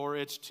general or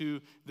it's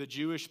to the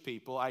Jewish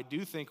people, I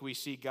do think we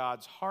see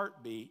God's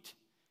heartbeat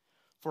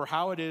for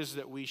how it is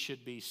that we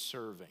should be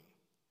serving.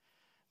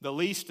 The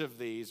least of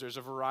these, there's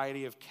a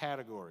variety of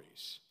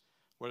categories,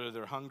 whether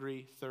they're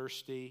hungry,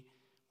 thirsty,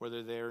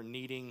 whether they're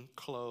needing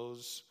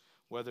clothes,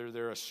 whether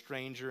they're a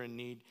stranger in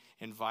need,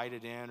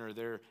 invited in, or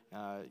they're,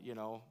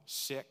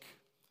 sick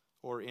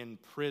or in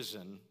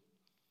prison.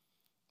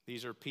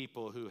 These are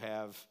people who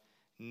have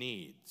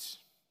needs.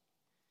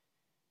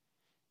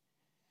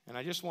 And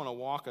I just want to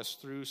walk us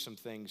through some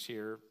things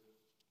here.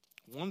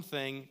 One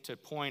thing to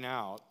point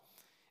out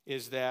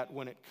is that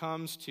when it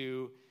comes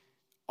to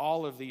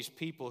all of these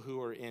people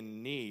who are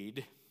in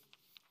need,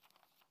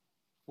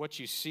 what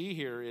you see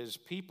here is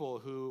people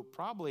who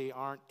probably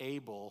aren't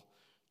able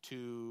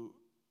to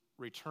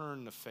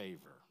return the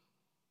favor.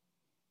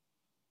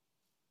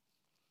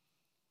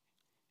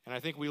 And I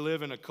think we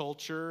live in a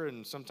culture,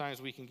 and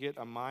sometimes we can get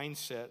a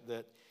mindset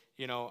that,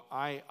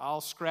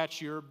 I'll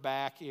scratch your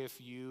back if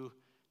you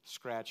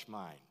scratch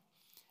mine.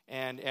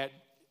 And at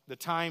the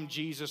time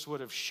Jesus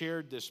would have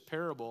shared this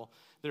parable,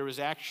 there was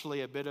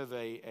actually a bit of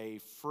a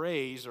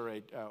phrase or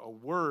a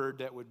word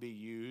that would be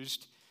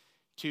used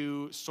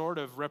to sort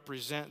of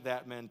represent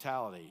that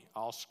mentality.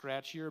 I'll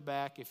scratch your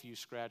back if you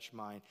scratch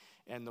mine.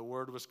 And the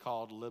word was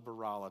called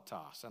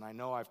liberalitas. And I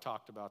know I've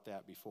talked about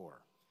that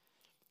before.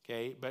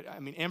 Okay, but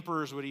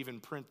emperors would even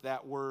print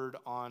that word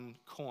on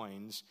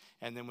coins.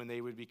 And then when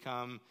they would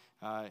become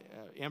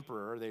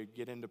emperor, they'd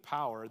get into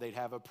power, they'd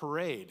have a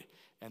parade.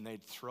 And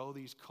they'd throw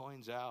these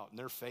coins out and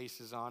their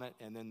faces on it.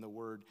 And then the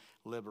word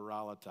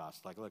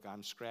liberalitas. Like, look,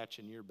 I'm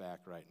scratching your back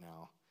right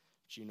now.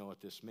 But you know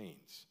what this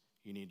means.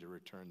 You need to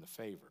return the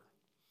favor.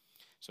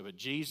 But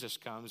Jesus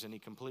comes and he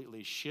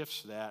completely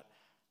shifts that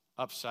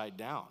upside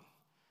down.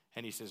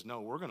 And he says,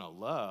 no, we're going to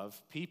love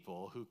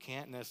people who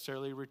can't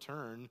necessarily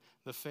return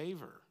the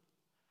favor.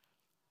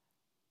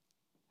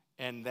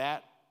 And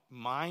that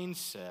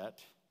mindset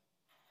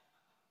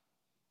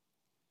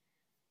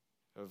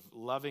of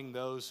loving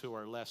those who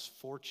are less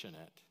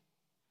fortunate,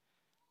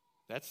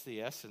 that's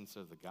the essence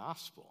of the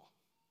gospel.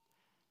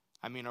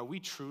 Are we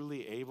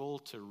truly able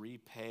to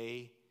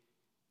repay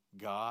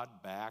God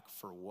back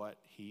for what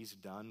he's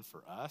done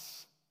for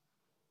us?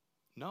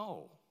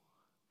 No.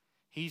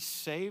 He's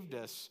saved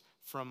us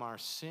from our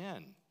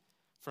sin,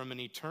 from an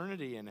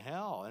eternity in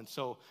hell. And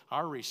so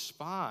our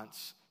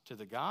response to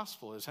the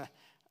gospel is,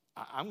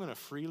 I'm going to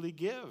freely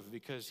give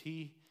because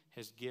he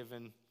has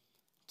given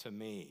to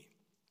me.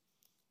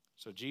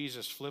 So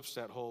Jesus flips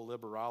that whole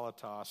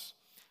liberalitas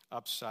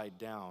upside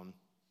down.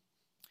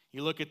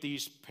 You look at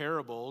these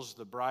parables,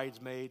 the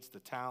bridesmaids, the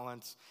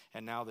talents,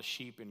 and now the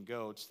sheep and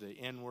goats, the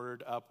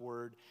inward,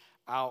 upward,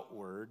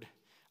 outward.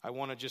 I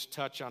want to just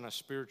touch on a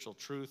spiritual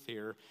truth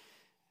here.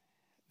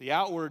 The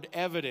outward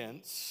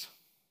evidence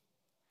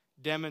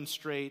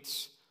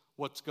demonstrates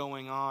what's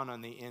going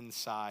on the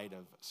inside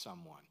of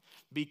someone.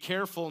 Be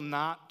careful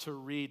not to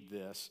read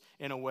this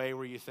in a way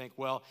where you think,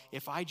 well,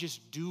 if I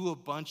just do a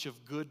bunch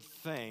of good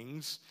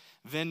things,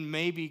 then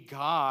maybe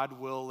God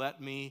will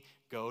let me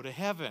go to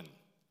heaven.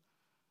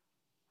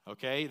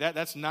 Okay?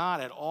 That's not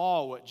at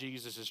all what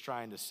Jesus is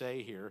trying to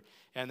say here,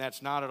 and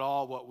that's not at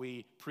all what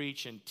we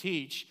preach and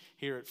teach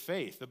here at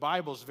Faith. The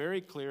Bible is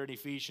very clear in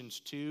Ephesians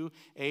 2,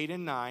 8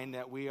 and 9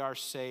 that we are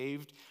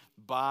saved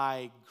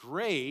by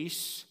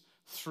grace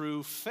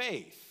through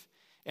faith.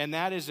 And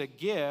that is a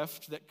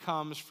gift that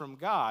comes from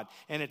God.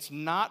 And it's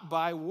not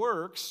by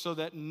works so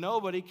that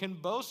nobody can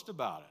boast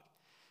about it.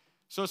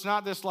 So it's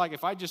not this like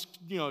if I just,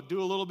 do a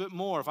little bit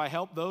more, if I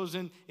help those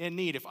in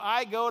need. If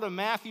I go to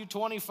Matthew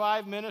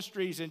 25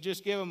 Ministries and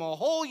just give them a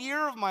whole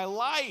year of my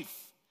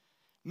life,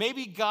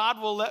 maybe God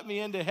will let me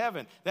into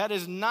heaven. That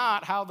is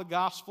not how the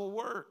gospel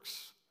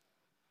works.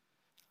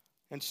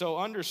 And so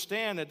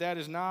understand that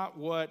is not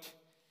what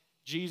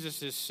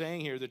Jesus is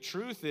saying here. The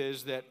truth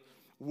is that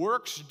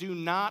works do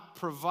not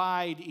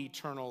provide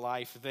eternal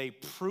life, they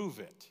prove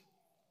it.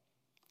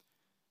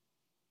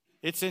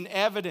 It's an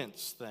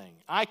evidence thing.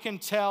 I can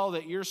tell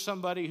that you're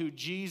somebody who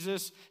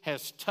Jesus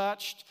has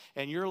touched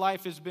and your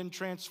life has been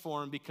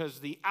transformed because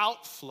the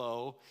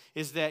outflow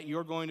is that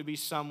you're going to be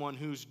someone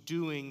who's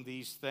doing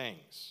these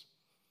things.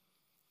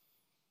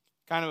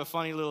 Kind of a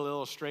funny little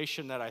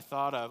illustration that I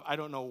thought of. I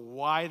don't know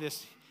why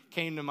this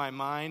came to my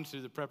mind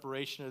through the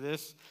preparation of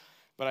this,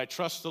 but I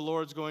trust the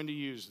Lord's going to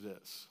use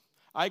this.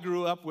 I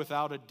grew up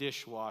without a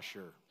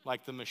dishwasher,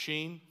 like the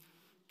machine,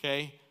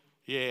 okay?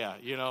 Yeah,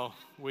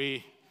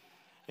 we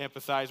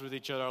empathize with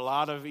each other. A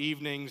lot of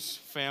evenings,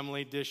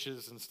 family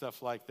dishes and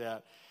stuff like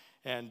that.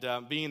 And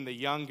being the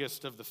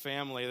youngest of the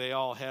family, they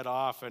all head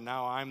off, and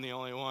now I'm the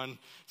only one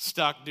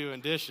stuck doing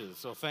dishes,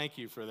 so thank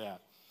you for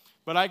that.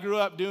 But I grew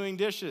up doing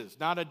dishes,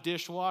 not a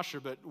dishwasher,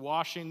 but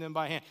washing them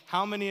by hand.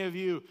 How many of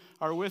you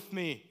are with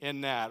me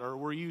in that? Or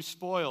were you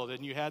spoiled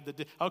and you had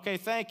okay,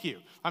 thank you.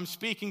 I'm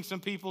speaking some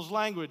people's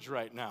language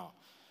right now.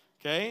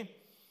 Okay?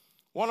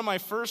 One of my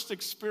first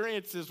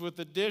experiences with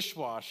the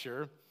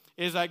dishwasher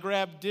is I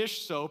grabbed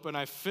dish soap and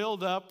I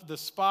filled up the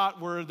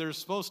spot where there's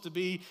supposed to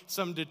be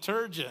some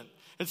detergent.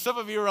 And some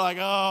of you are like,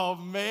 oh,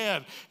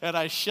 man. And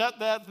I shut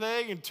that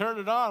thing and turned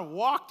it on and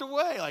walked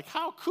away. Like,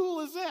 how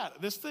cool is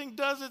that? This thing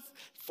does it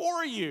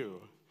for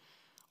you.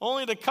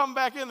 Only to come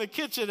back in the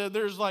kitchen and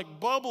there's like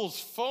bubbles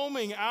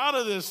foaming out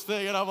of this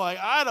thing. And I'm like,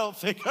 I don't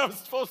think I'm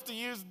supposed to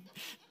use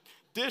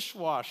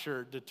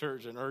dishwasher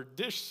detergent or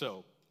dish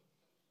soap.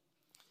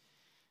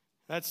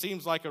 That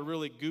seems like a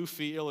really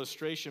goofy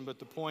illustration, but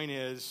the point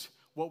is,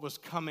 what was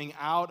coming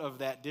out of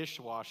that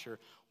dishwasher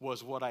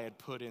was what I had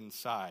put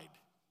inside.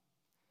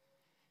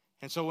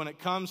 And so when it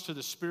comes to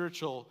the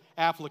spiritual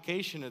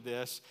application of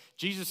this,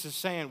 Jesus is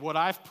saying, what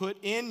I've put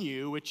in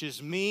you, which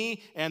is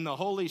me and the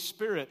Holy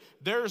Spirit,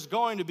 there's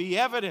going to be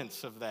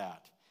evidence of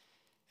that.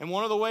 And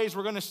one of the ways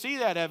we're going to see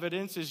that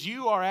evidence is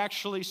you are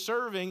actually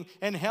serving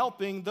and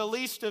helping the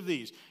least of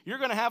these. You're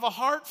going to have a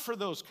heart for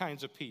those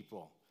kinds of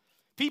people.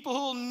 People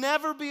who will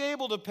never be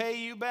able to pay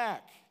you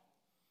back.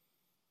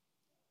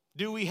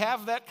 Do we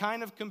have that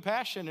kind of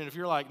compassion? And if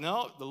you're like,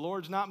 no, the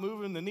Lord's not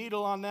moving the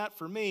needle on that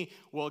for me,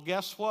 well,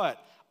 guess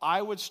what?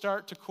 I would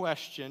start to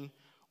question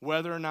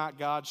whether or not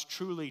God's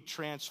truly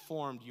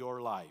transformed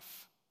your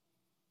life.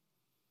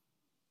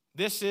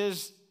 This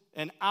is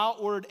an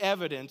outward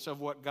evidence of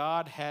what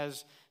God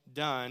has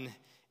done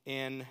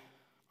in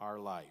our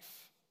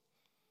life.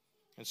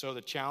 And so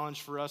the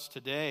challenge for us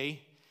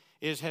today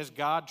is, has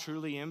God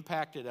truly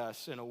impacted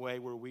us in a way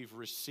where we've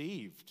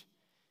received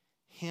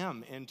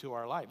Him into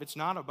our life? It's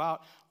not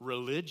about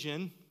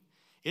religion.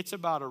 It's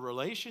about a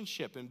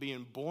relationship and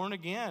being born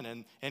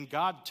again. And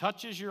God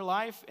touches your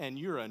life and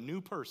you're a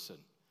new person.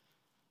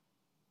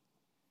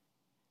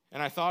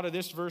 And I thought of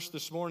this verse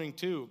this morning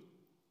too.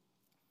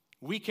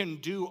 We can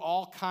do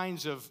all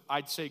kinds of,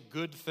 I'd say,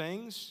 good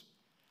things.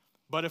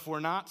 But if we're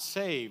not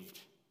saved,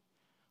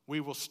 we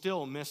will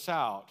still miss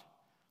out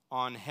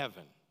on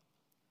heaven.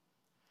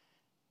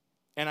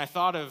 And I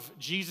thought of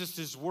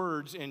Jesus'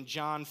 words in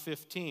John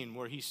 15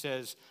 where he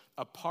says,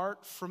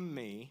 apart from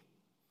me,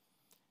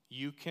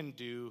 you can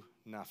do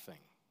nothing.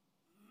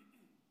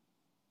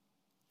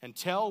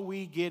 Until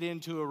we get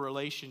into a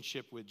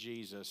relationship with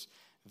Jesus,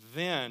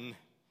 then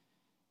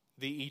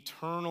the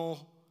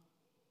eternal,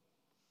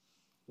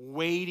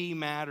 weighty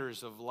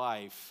matters of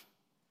life,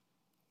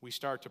 we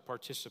start to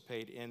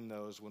participate in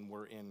those when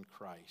we're in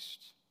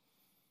Christ.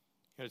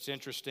 And it's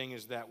interesting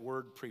is that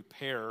word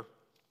prepare.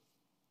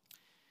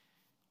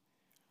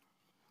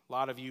 A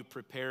lot of you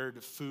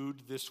prepared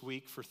food this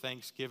week for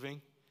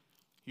Thanksgiving.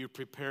 You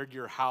prepared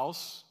your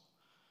house.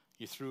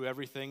 You threw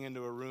everything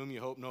into a room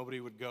you hope nobody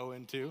would go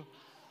into.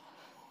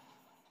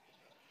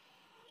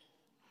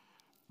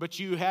 But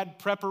you had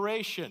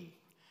preparation.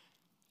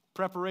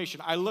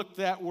 Preparation. I looked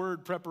that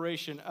word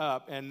preparation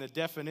up, and the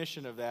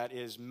definition of that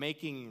is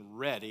making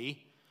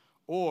ready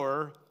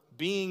or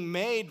being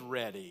made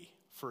ready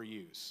for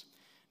use.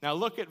 Now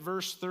look at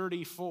verse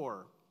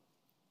 34.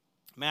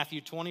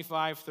 Matthew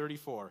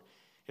 25:34.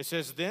 It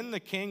says, "Then the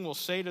king will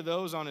say to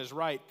those on his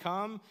right,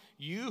 'Come,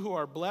 you who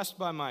are blessed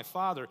by my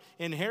Father,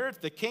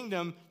 inherit the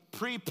kingdom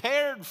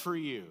prepared for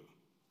you.'"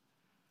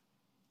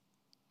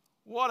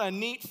 What a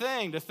neat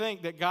thing to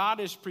think that God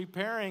is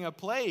preparing a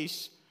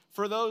place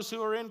for those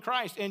who are in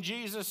Christ. And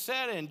Jesus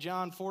said in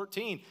John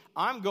 14,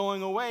 "I'm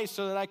going away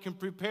so that I can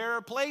prepare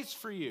a place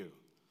for you."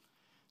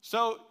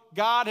 So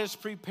God has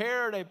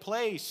prepared a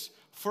place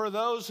for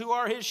those who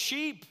are his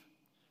sheep.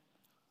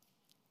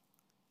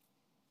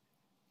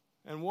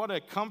 And what a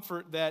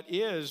comfort that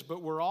is,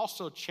 but we're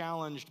also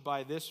challenged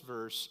by this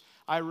verse.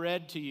 I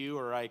read to you,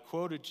 or I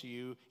quoted to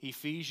you,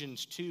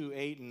 Ephesians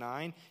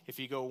 2:8-9. If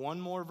you go one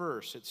more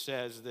verse, it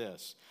says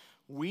this: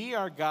 "We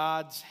are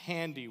God's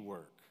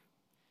handiwork,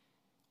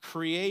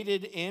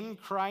 created in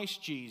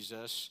Christ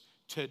Jesus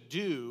to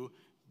do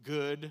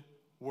good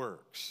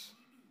works,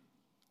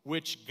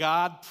 which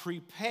God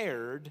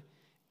prepared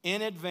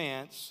in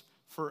advance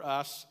for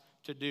us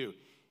to do."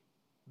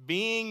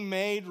 Being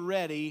made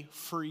ready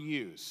for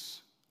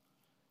use.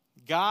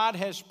 God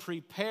has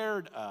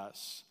prepared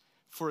us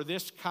for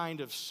this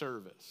kind of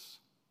service.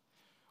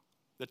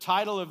 The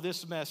title of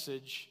this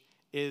message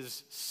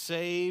is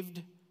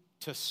Saved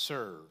to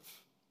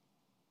Serve.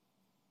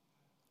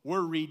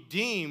 We're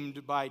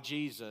redeemed by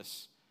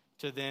Jesus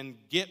to then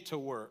get to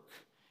work.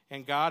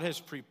 And God has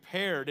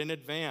prepared in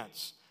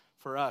advance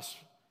for us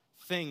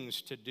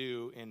things to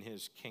do in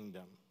his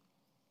kingdom.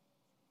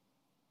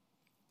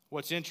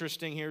 What's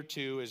interesting here,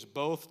 too, is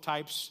both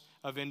types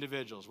of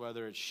individuals,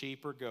 whether it's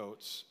sheep or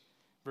goats,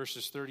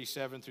 verses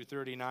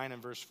 37-39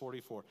 and verse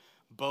 44,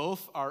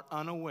 both are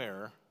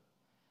unaware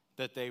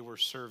that they were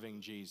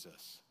serving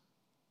Jesus.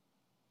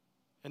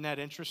 Isn't that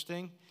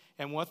interesting?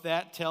 And what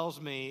that tells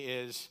me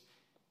is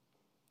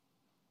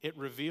it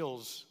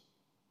reveals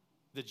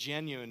the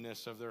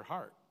genuineness of their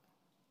heart.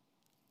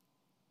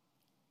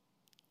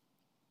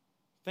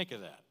 Think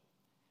of that.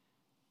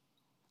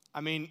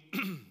 I mean,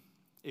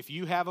 if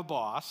you have a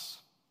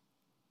boss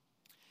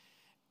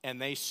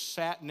and they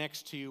sat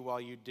next to you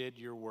while you did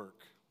your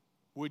work,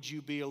 would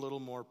you be a little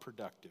more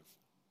productive?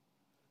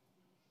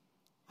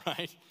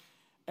 Right?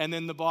 And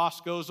then the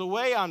boss goes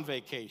away on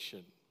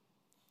vacation.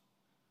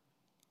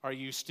 Are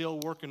you still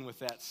working with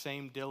that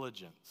same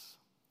diligence?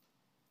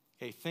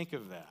 Okay, think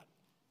of that.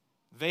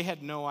 They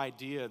had no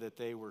idea that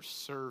they were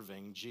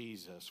serving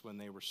Jesus when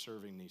they were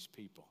serving these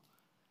people.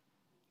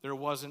 There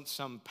wasn't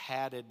some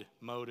padded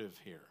motive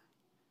here.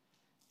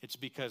 It's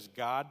because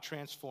God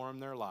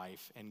transformed their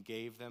life and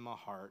gave them a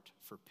heart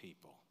for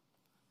people.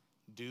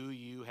 Do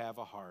you have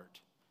a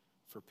heart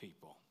for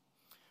people?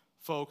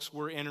 Folks,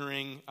 we're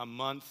entering a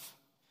month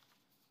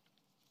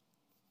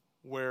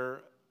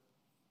where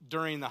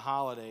during the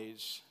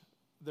holidays,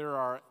 there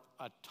are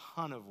a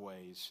ton of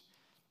ways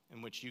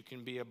in which you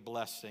can be a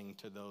blessing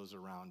to those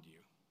around you.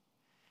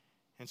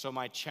 And so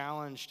my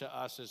challenge to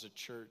us as a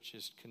church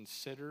is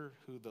consider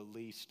who the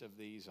least of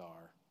these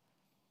are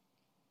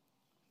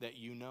that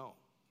you know,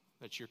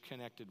 that you're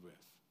connected with.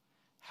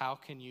 How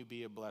can you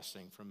be a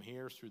blessing from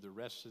here through the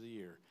rest of the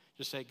year?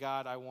 Just say,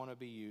 God, I want to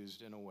be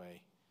used in a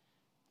way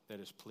that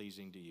is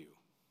pleasing to you.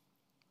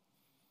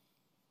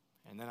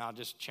 And then I'll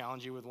just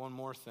challenge you with one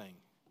more thing.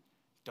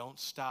 Don't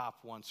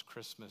stop once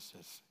Christmas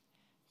has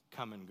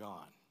come and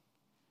gone.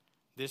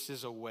 This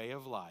is a way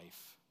of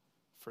life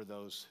for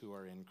those who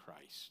are in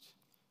Christ.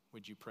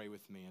 Would you pray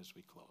with me as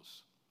we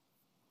close?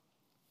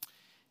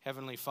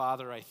 Heavenly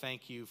Father, I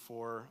thank you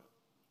for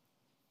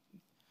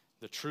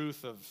the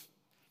truth of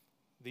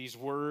these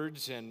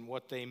words and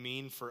what they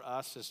mean for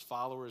us as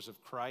followers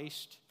of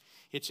Christ.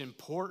 It's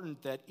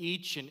important that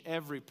each and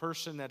every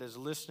person that is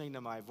listening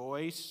to my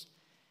voice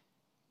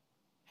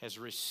has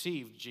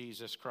received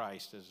Jesus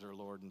Christ as their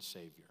Lord and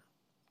Savior.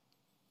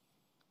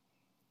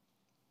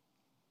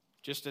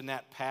 Just in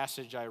that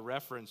passage I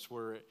referenced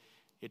where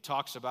it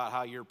talks about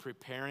how you're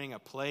preparing a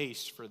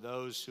place for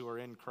those who are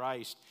in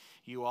Christ,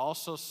 you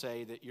also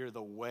say that you're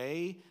the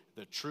way,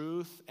 the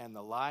truth, and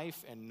the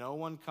life, and no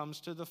one comes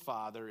to the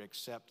Father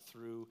except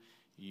through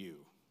you.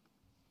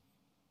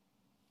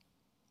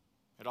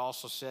 It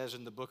also says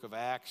in the book of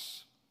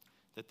Acts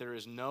that there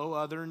is no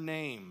other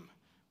name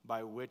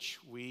by which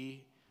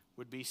we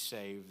would be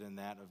saved than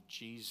that of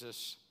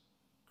Jesus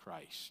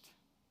Christ.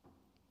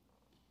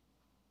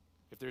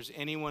 If there's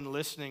anyone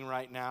listening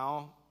right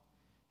now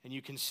and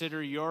you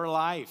consider your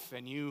life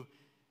and you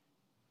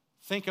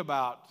think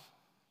about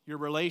your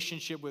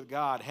relationship with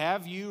God,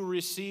 have you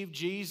received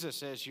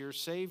Jesus as your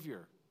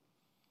Savior?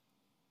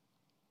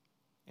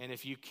 And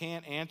if you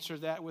can't answer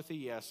that with a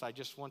yes, I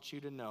just want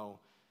you to know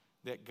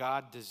that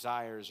God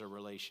desires a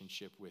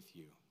relationship with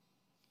you.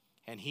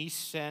 And He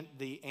sent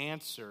the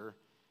answer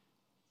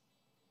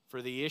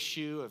for the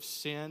issue of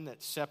sin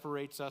that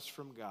separates us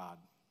from God.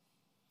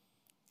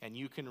 And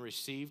you can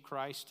receive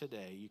Christ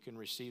today. You can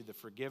receive the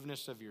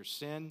forgiveness of your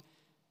sin.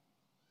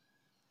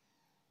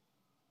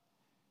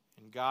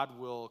 And God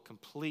will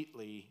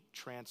completely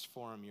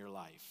transform your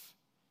life.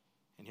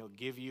 And He'll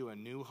give you a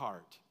new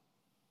heart.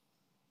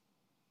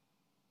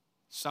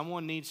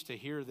 Someone needs to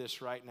hear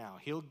this right now.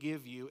 He'll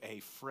give you a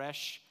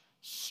fresh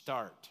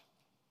start.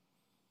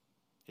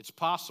 It's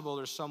possible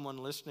there's someone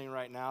listening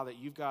right now that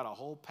you've got a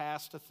whole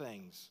past of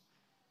things.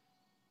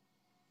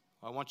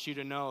 I want you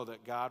to know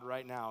that God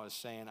right now is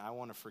saying, I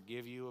want to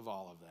forgive you of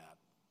all of that.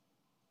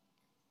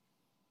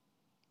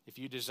 If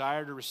you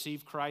desire to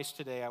receive Christ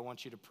today, I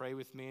want you to pray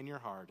with me in your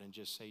heart and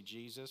just say,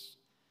 Jesus,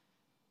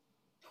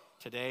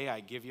 today I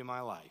give you my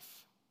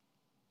life.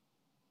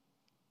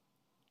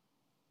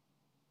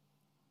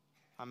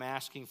 I'm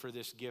asking for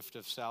this gift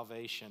of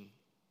salvation.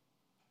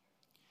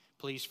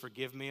 Please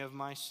forgive me of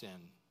my sin.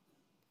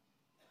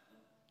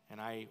 And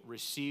I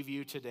receive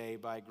you today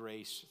by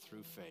grace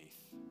through faith.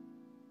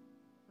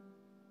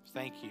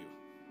 Thank you.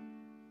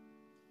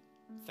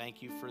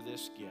 Thank you for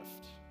this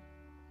gift.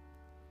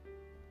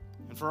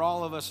 And for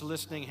all of us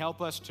listening,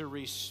 help us to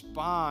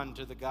respond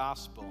to the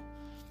gospel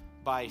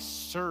by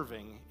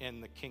serving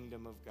in the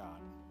kingdom of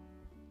God.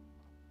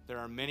 There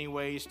are many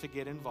ways to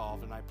get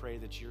involved, and I pray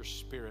that your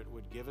Spirit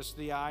would give us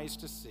the eyes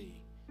to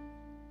see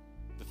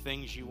the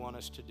things you want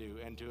us to do,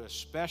 and to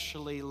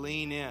especially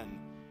lean in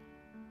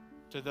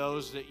to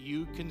those that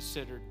you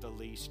considered the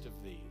least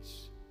of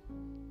these.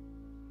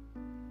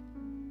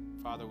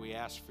 Father, we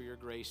ask for your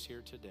grace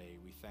here today.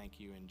 We thank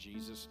you in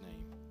Jesus'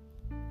 name.